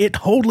 right? It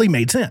totally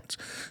made sense.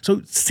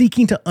 So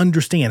seeking to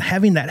understand,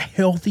 having that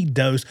healthy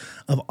dose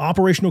of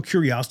operational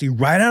curiosity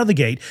right out of the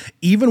gate,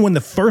 even when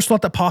the first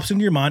thought that pops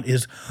into your mind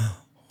is,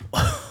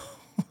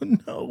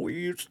 no,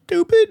 you're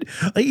stupid.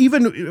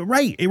 Even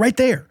right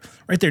there.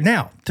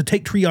 Now, to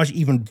take triage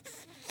even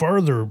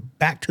further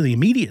back to the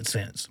immediate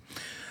sense,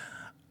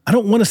 I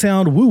don't want to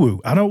sound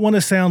woo-woo. I don't want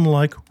to sound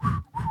like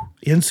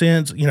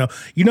incense. You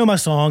know my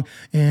song,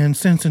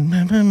 incense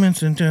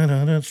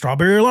and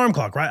strawberry alarm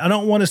clock, right? I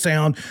don't want to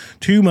sound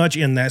too much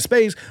in that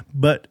space,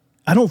 but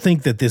I don't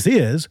think that this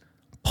is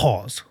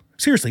pause.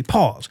 Seriously,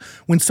 pause.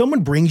 When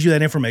someone brings you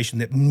that information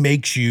that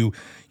makes you,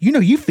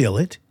 you feel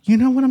it. You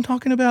know what I'm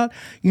talking about?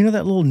 You know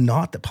that little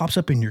knot that pops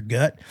up in your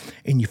gut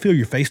and you feel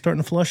your face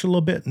starting to flush a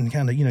little bit and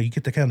kind of, you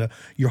get the kind of,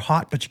 you're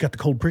hot, but you got the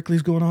cold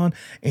pricklies going on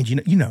and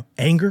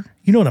anger.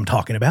 You know what I'm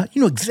talking about?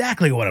 You know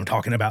exactly what I'm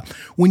talking about.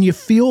 When you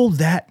feel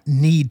that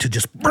need to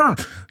just,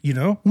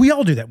 we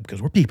all do that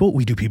because we're people.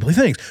 We do peoply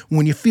things.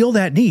 When you feel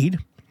that need,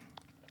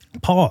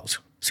 pause.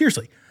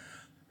 Seriously.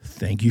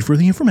 Thank you for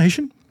the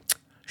information.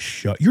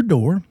 Shut your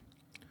door.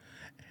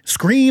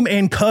 Scream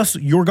and cuss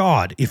your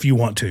God if you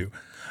want to.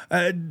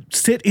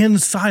 Sit in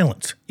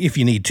silence if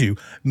you need to.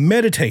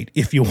 Meditate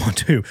if you want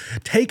to.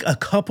 Take a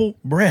couple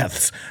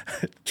breaths.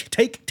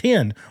 Take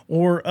 10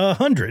 or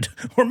 100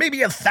 or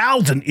maybe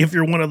 1,000 if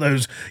you're one of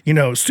those,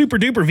 super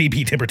duper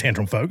VP temper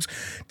tantrum folks.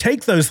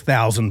 Take those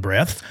 1,000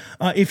 breaths.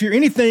 If you're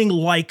anything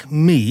like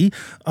me,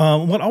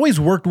 what always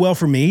worked well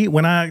for me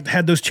when I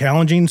had those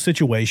challenging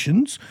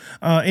situations,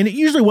 and it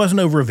usually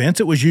wasn't over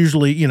events. It was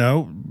usually,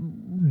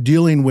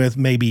 dealing with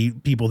maybe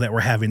people that were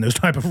having those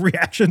type of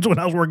reactions when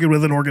I was working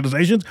within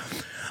organizations,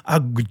 I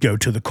would go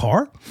to the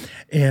car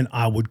and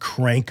I would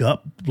crank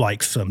up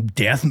like some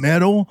death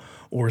metal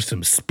or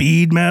some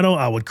speed metal.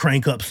 I would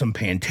crank up some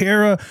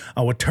Pantera.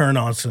 I would turn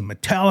on some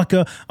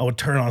Metallica. I would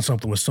turn on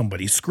something with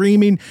somebody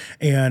screaming.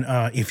 And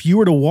if you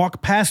were to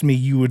walk past me,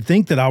 you would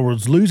think that I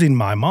was losing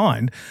my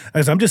mind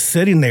as I'm just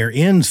sitting there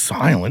in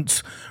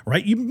silence,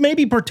 right? You may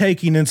be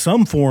partaking in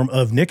some form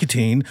of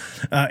nicotine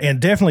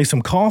and definitely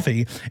some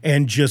coffee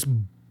and just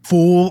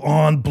full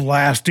on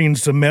blasting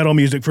some metal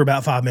music for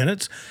about 5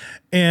 minutes.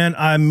 And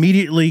I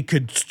immediately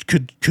could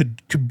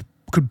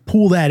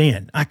pull that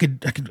in. I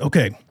could,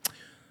 okay.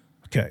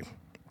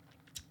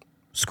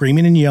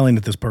 Screaming and yelling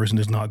at this person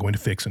is not going to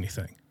fix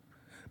anything.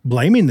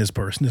 Blaming this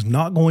person is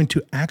not going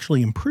to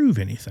actually improve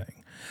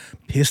anything.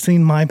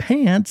 Pissing my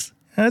pants,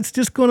 that's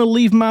just going to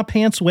leave my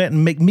pants wet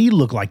and make me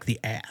look like the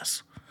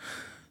ass.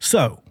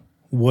 So,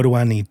 what do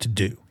I need to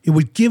do? It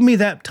would give me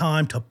that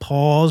time to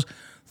pause,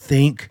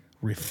 think,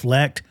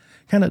 reflect,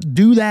 kind of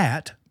do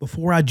that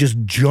before I just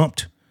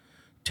jumped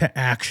to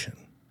action,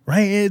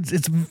 right?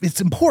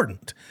 It's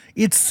important.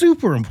 It's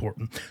super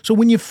important. So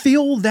when you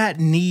feel that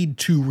need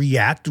to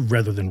react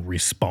rather than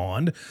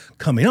respond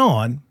coming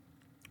on,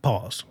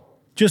 pause.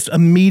 Just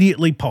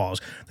immediately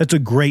pause. That's a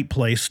great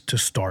place to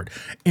start.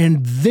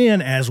 And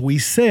then, as we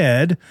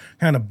said,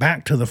 kind of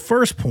back to the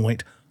first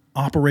point,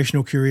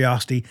 operational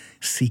curiosity,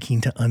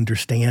 seeking to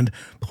understand,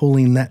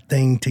 pulling that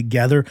thing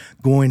together,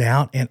 going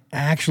out and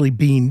actually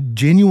being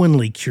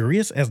genuinely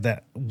curious as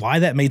that why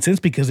that made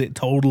sense, because it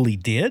totally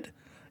did.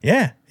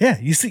 Yeah.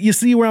 You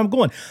see where I'm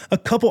going. A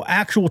couple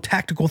actual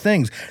tactical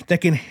things that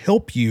can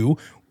help you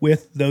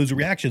with those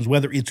reactions,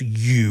 whether it's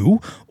you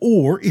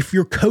or if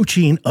you're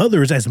coaching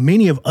others, as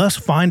many of us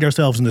find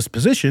ourselves in this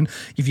position.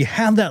 If you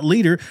have that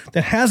leader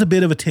that has a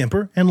bit of a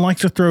temper and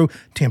likes to throw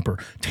temper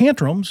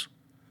tantrums,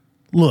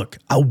 look,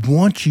 I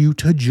want you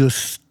to just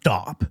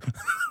stop.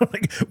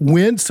 Like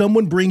when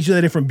someone brings you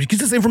that information, because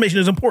this information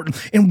is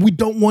important and we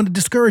don't want to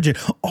discourage it.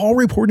 All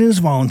reporting is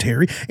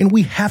voluntary and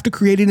we have to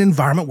create an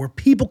environment where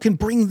people can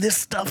bring this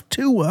stuff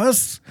to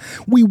us.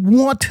 We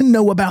want to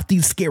know about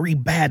these scary,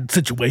 bad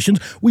situations.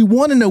 We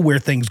want to know where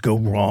things go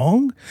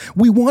wrong.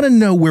 We want to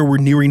know where we're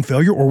nearing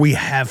failure or we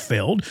have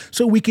failed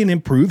so we can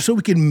improve, so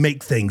we can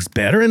make things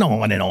better, and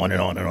on and on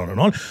and on and on and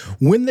on.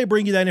 When they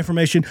bring you that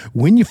information,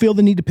 when you feel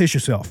the need to piss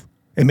yourself,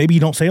 and maybe you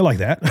don't say it like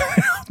that,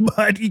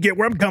 but you get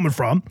where I'm coming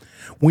from.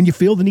 When you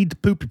feel the need to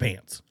poop your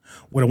pants,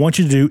 what I want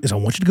you to do is I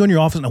want you to go in your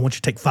office and I want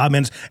you to take 5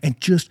 minutes and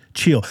just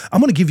chill. I'm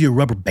going to give you a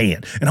rubber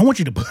band and I want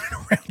you to put it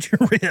around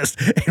your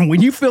wrist. And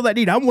when you feel that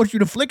need, I want you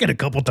to flick it a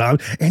couple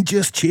times and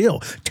just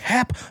chill.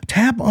 Tap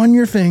on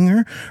your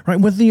finger,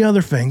 right, with the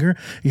other finger,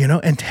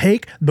 and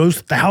take those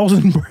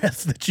 1,000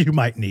 breaths that you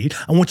might need.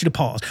 I want you to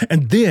pause.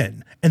 And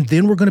then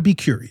we're going to be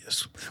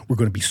curious. We're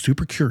going to be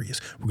super curious.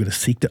 We're going to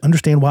seek to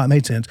understand why it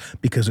made sense,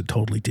 because it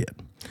totally did.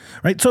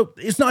 Right? So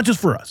it's not just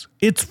for us.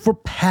 It's for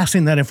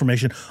passing that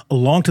information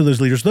along to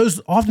those leaders,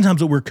 those oftentimes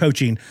that we're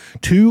coaching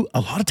to,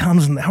 a lot of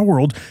times in our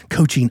world,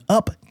 coaching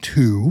up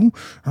to,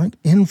 right?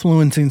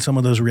 Influencing some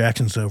of those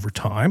reactions over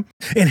time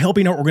and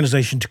helping our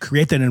organization to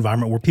create that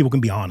environment where people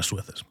can be honest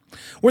with us,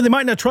 where they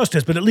might not trust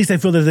us, but at least they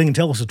feel that they can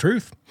tell us the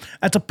truth.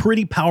 That's a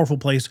pretty powerful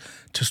place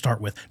to start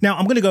with. Now,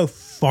 I'm going to go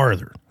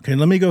farther. Okay,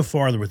 let me go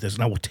farther with this,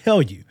 and I will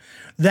tell you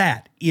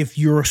that if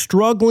you're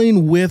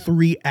struggling with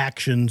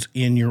reactions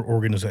in your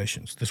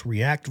organizations, this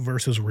react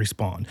versus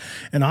respond,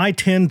 and I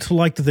tend to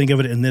like to think of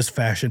it in this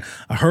fashion.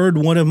 I heard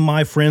one of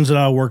my friends that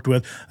I worked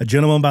with, a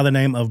gentleman by the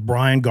name of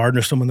Brian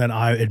Gardner, someone that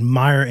I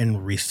admire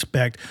and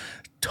respect,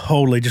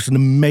 totally just an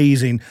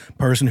amazing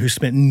person who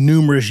spent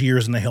numerous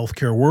years in the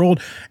healthcare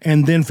world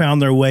and then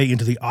found their way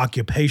into the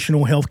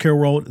occupational healthcare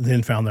world,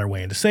 then found their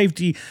way into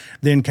safety,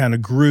 then kind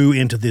of grew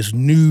into this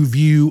new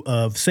view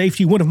of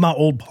safety. One of my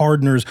old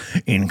partners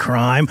in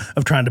crime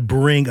of trying to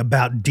bring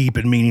about deep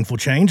and meaningful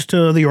change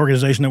to the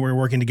organization that we're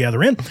working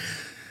together in.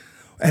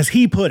 as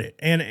he put it,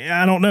 and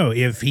I don't know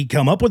if he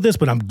come up with this,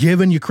 but I'm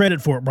giving you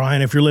credit for it,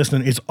 Brian. If you're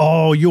listening, it's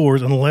all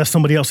yours unless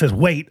somebody else says,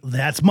 wait,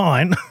 that's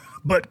mine.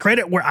 But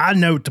credit where I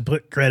know to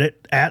put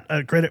credit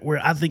at, credit where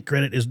I think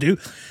credit is due,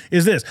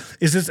 is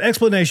this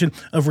explanation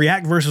of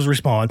react versus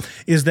respond,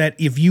 is that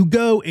if you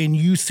go and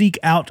you seek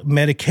out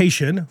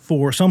medication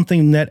for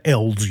something that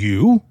ails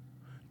you,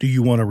 do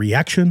you want a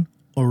reaction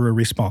or a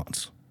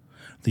response?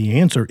 The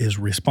answer is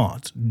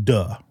response.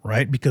 Duh,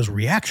 right? Because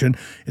reaction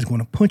is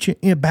going to put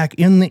you back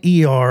in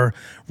the ER.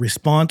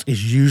 Response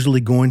is usually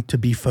going to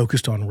be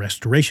focused on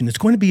restoration. It's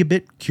going to be a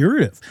bit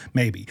curative,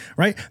 maybe,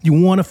 right? You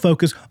want to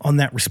focus on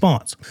that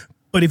response.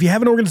 But if you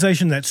have an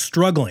organization that's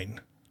struggling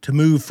to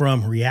move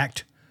from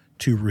react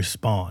to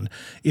respond,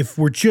 if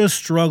we're just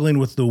struggling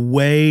with the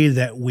way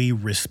that we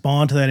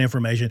respond to that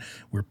information,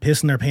 we're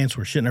pissing our pants,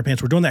 we're shitting our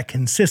pants, we're doing that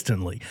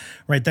consistently,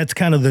 right? That's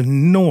kind of the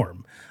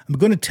norm. I'm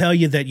going to tell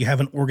you that you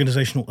have an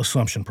organizational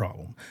assumption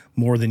problem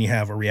more than you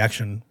have a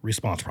reaction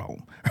response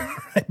problem,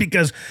 right?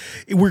 Because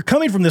we're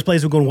coming from this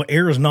place of going, well,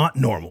 error is not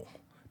normal.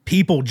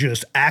 People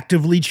just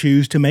actively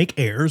choose to make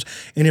errors.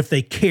 And if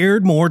they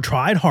cared more,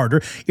 tried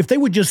harder, if they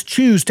would just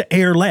choose to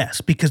err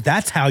less, because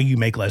that's how you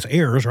make less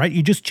errors, right?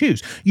 You just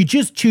choose. You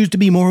just choose to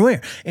be more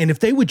aware. And if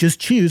they would just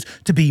choose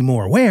to be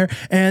more aware,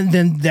 and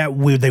then they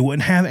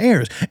wouldn't have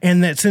errors.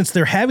 And that since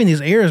they're having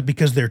these errors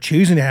because they're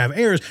choosing to have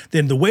errors,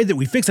 then the way that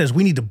we fix that is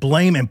we need to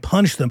blame and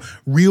punish them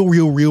real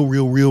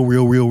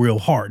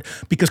hard.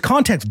 Because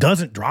context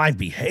doesn't drive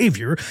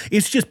behavior.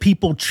 It's just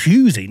people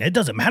choosing. It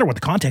doesn't matter what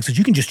the context is.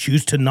 You can just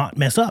choose to not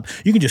mess up.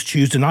 You can just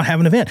choose to not have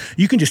an event.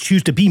 You can just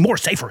choose to be more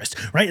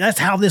saferist, right? That's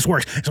how this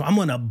works. So I'm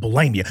going to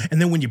blame you. And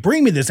then when you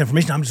bring me this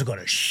information, I'm just going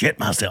to shit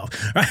myself,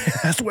 right?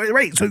 That's where,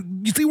 right? So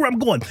you see where I'm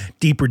going?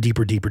 Deeper. Do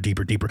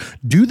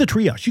the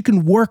triage. You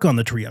can work on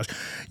the triage.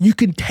 You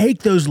can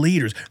take those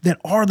leaders that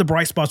are the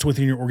bright spots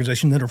within your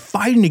organization that are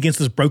fighting against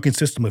this broken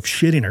system of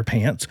shitting their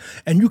pants,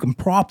 and you can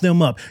prop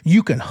them up.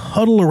 You can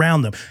huddle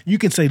around them. You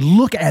can say,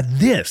 look at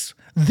this.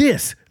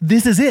 This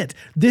is it.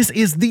 This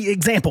is the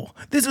example.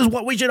 This is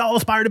what we should all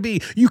aspire to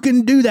be. You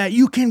can do that.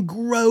 You can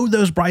grow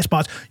those bright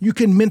spots. You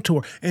can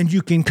mentor and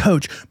you can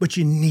coach, but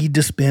you need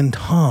to spend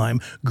time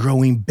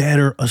growing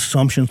better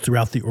assumptions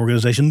throughout the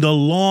organization. The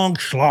long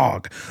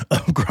slog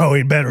of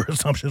growing better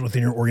assumptions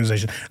within your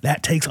organization.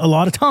 That takes a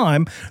lot of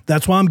time.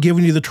 That's why I'm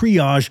giving you the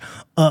triage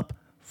up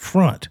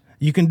front.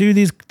 You can do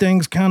these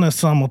things kind of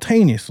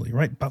simultaneously,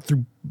 right? But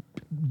through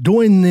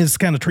doing this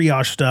kind of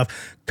triage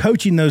stuff,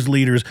 coaching those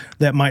leaders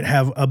that might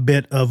have a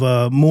bit of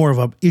a more of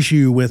a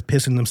issue with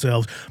pissing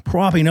themselves,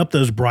 propping up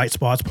those bright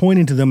spots,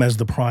 pointing to them as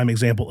the prime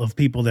example of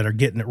people that are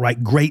getting it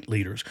right. Great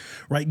leaders,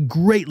 right?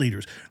 Great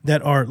leaders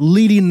that are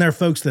leading their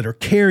folks, that are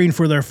caring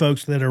for their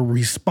folks, that are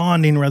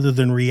responding rather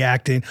than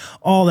reacting,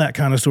 all that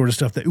kind of sort of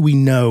stuff that we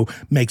know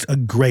makes a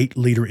great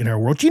leader in our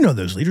world. You know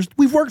those leaders.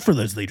 We've worked for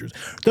those leaders.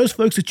 Those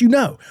folks that you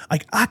know.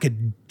 Like, I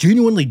could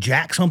genuinely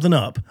jack something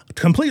up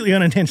completely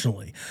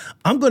unintentionally.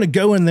 I'm going to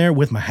go in there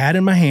with my hat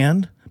in my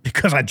hand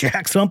because I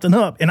jacked something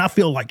up and I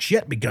feel like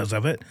shit because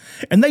of it.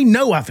 And they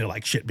know I feel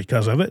like shit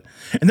because of it.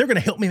 And they're going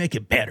to help me make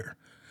it better.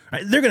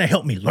 Right? They're going to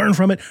help me learn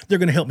from it. They're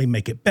going to help me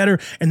make it better.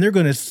 And they're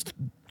going to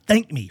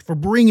thank me for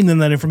bringing them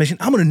that information.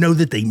 I'm going to know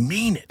that they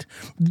mean it.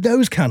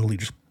 Those kind of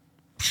leaders.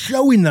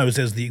 Showing those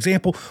as the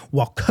example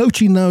while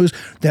coaching those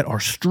that are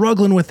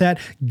struggling with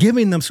that,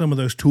 giving them some of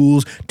those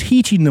tools,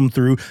 teaching them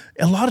through.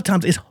 A lot of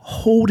times it's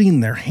holding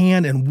their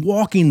hand and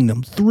walking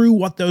them through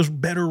what those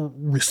better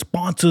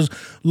responses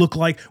look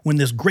like when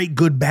this great,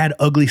 good, bad,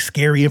 ugly,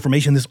 scary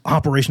information, this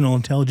operational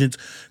intelligence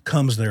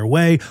comes their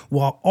way,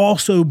 while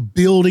also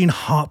building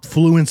hop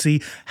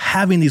fluency,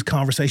 having these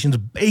conversations,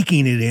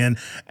 baking it in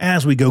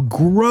as we go,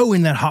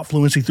 growing that hop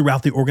fluency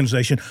throughout the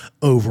organization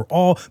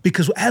overall.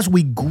 Because as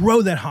we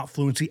grow that hop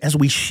fluency, as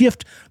we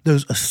shift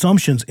those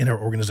assumptions in our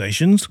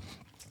organizations,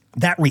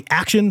 that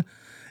reaction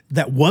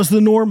that was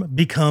the norm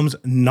becomes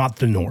not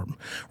the norm,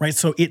 right?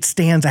 So it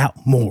stands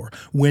out more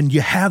when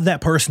you have that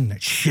person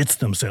that shits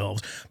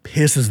themselves,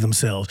 pisses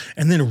themselves,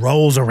 and then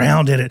rolls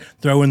around in it,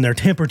 throwing their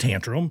temper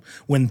tantrum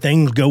when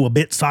things go a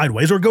bit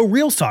sideways or go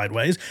real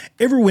sideways.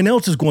 Everyone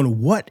else is going,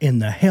 what in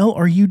the hell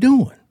are you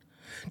doing?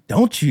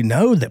 Don't you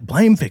know that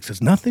blame fixes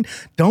nothing?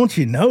 Don't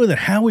you know that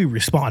how we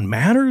respond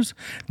matters?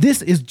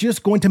 This is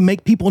just going to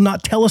make people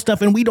not tell us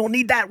stuff, and we don't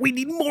need that. We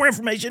need more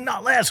information,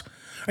 not less.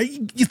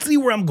 You see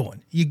where I'm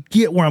going. You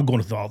get where I'm going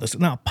with all this.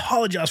 And I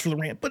apologize for the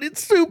rant, but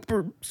it's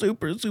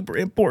super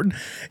important.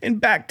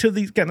 And back to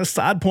the kind of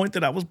side point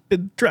that I was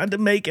been trying to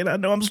make, and I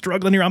know I'm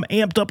struggling here. I'm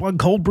amped up on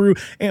cold brew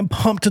and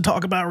pumped to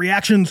talk about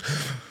reactions.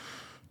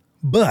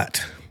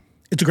 But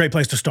it's a great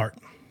place to start.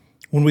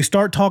 When we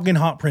start talking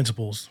hot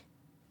principles,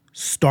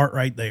 start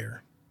right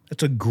there.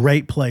 It's a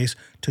great place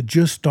to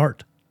just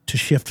start to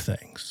shift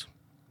things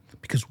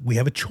because we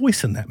have a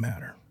choice in that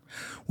matter.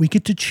 We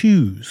get to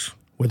choose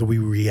whether we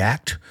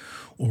react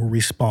or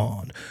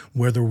respond.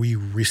 Whether we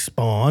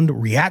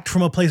react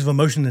from a place of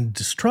emotion and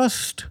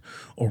distrust,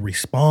 or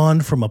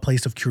respond from a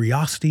place of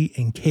curiosity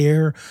and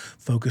care,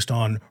 focused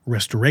on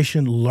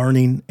restoration,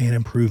 learning, and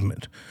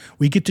improvement.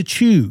 We get to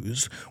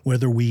choose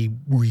whether we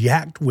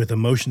react with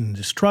emotion and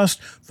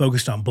distrust,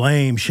 focused on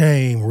blame,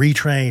 shame,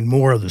 retrain,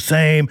 more of the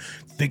same,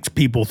 fix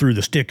people through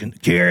the stick and the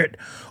carrot,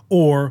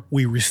 or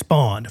we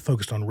respond,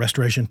 focused on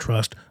restoration,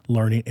 trust,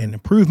 learning, and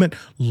improvement,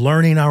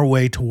 learning our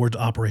way towards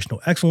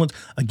operational excellence.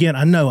 Again,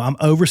 I know I'm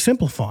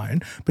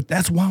oversimplifying, but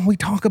that's why we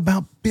talk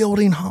about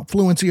building hop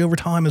fluency over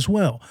time as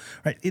well,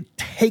 right? It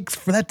takes,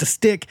 for that to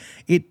stick,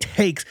 it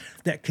takes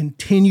that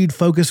continued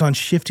focus on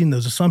shifting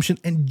those assumptions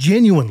and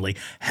genuinely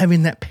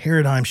having that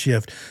paradigm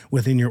shift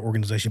within your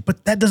organization.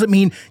 But that doesn't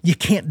mean you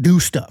can't do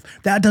stuff.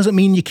 That doesn't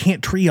mean you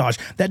can't triage.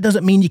 That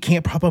doesn't mean you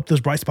can't prop up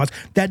those bright spots.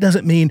 That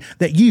doesn't mean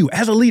that you,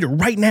 as a leader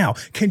right now,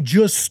 can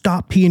just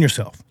stop peeing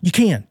yourself. You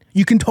can.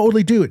 You can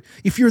totally do it.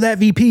 If you're that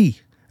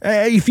VP,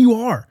 if you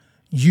are,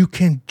 you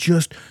can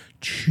just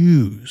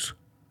choose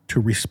to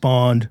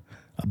respond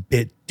a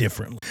bit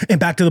differently. And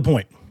back to the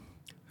point,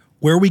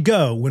 where we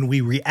go when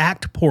we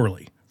react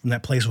poorly from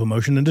that place of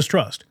emotion and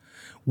distrust,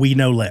 we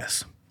know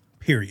less,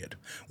 period.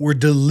 We're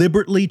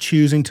deliberately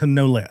choosing to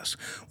know less.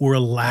 We're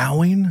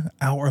allowing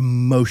our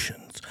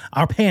emotions,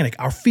 our panic,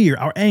 our fear,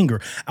 our anger,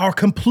 our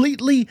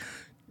completely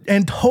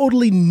and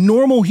totally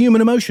normal human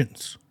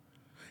emotions,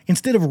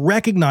 instead of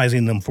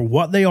recognizing them for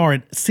what they are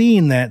and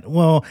seeing that,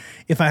 well,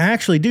 if I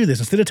actually do this,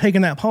 instead of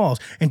taking that pause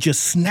and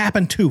just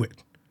snapping to it.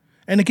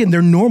 And again,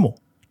 they're normal.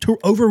 To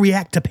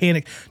overreact, to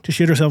panic, to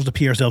shit ourselves, to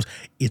pee ourselves,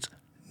 it's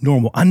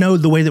normal. I know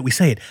the way that we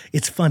say it.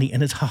 It's funny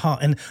and it's haha.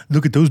 And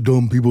look at those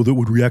dumb people that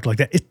would react like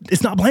that.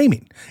 It's not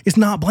blaming. It's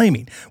not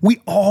blaming.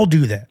 We all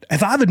do that,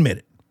 as I've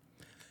admitted.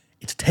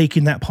 It's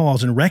taking that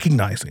pause and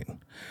recognizing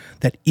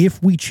that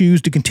if we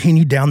choose to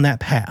continue down that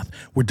path,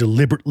 we're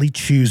deliberately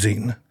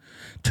choosing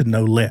to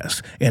know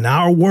less. In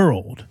our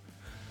world,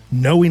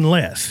 knowing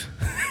less,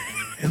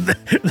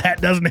 that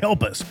doesn't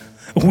help us.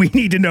 We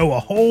need to know a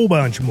whole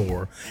bunch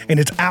more. And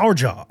it's our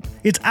job.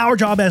 It's our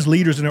job as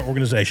leaders in our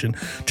organization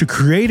to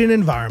create an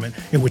environment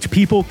in which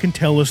people can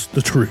tell us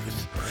the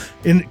truth.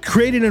 And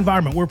create an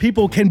environment where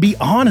people can be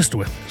honest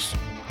with us.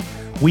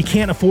 We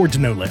can't afford to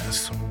know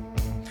less.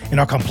 In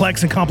our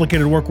complex and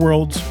complicated work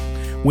worlds,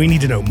 we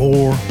need to know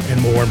more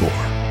and more and more.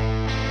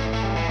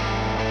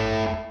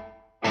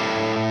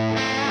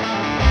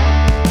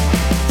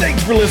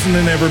 Thanks for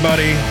listening,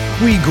 everybody.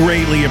 We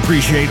greatly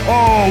appreciate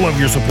all of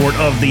your support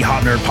of the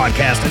Hop Nerd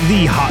Podcast,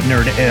 the Hop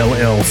Nerd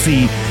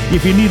LLC.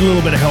 If you need a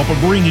little bit of help of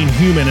bringing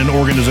human and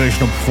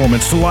organizational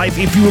performance to life,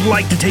 if you would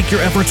like to take your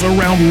efforts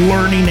around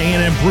learning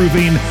and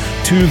improving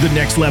to the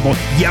next level,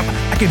 yep,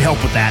 I can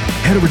help with that.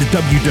 Head over to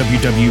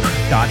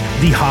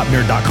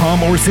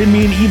www.thehopnerd.com or send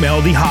me an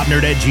email,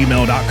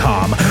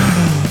 thehopnerd@gmail.com.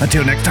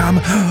 Until next time,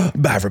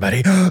 bye,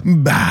 everybody.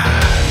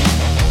 Bye.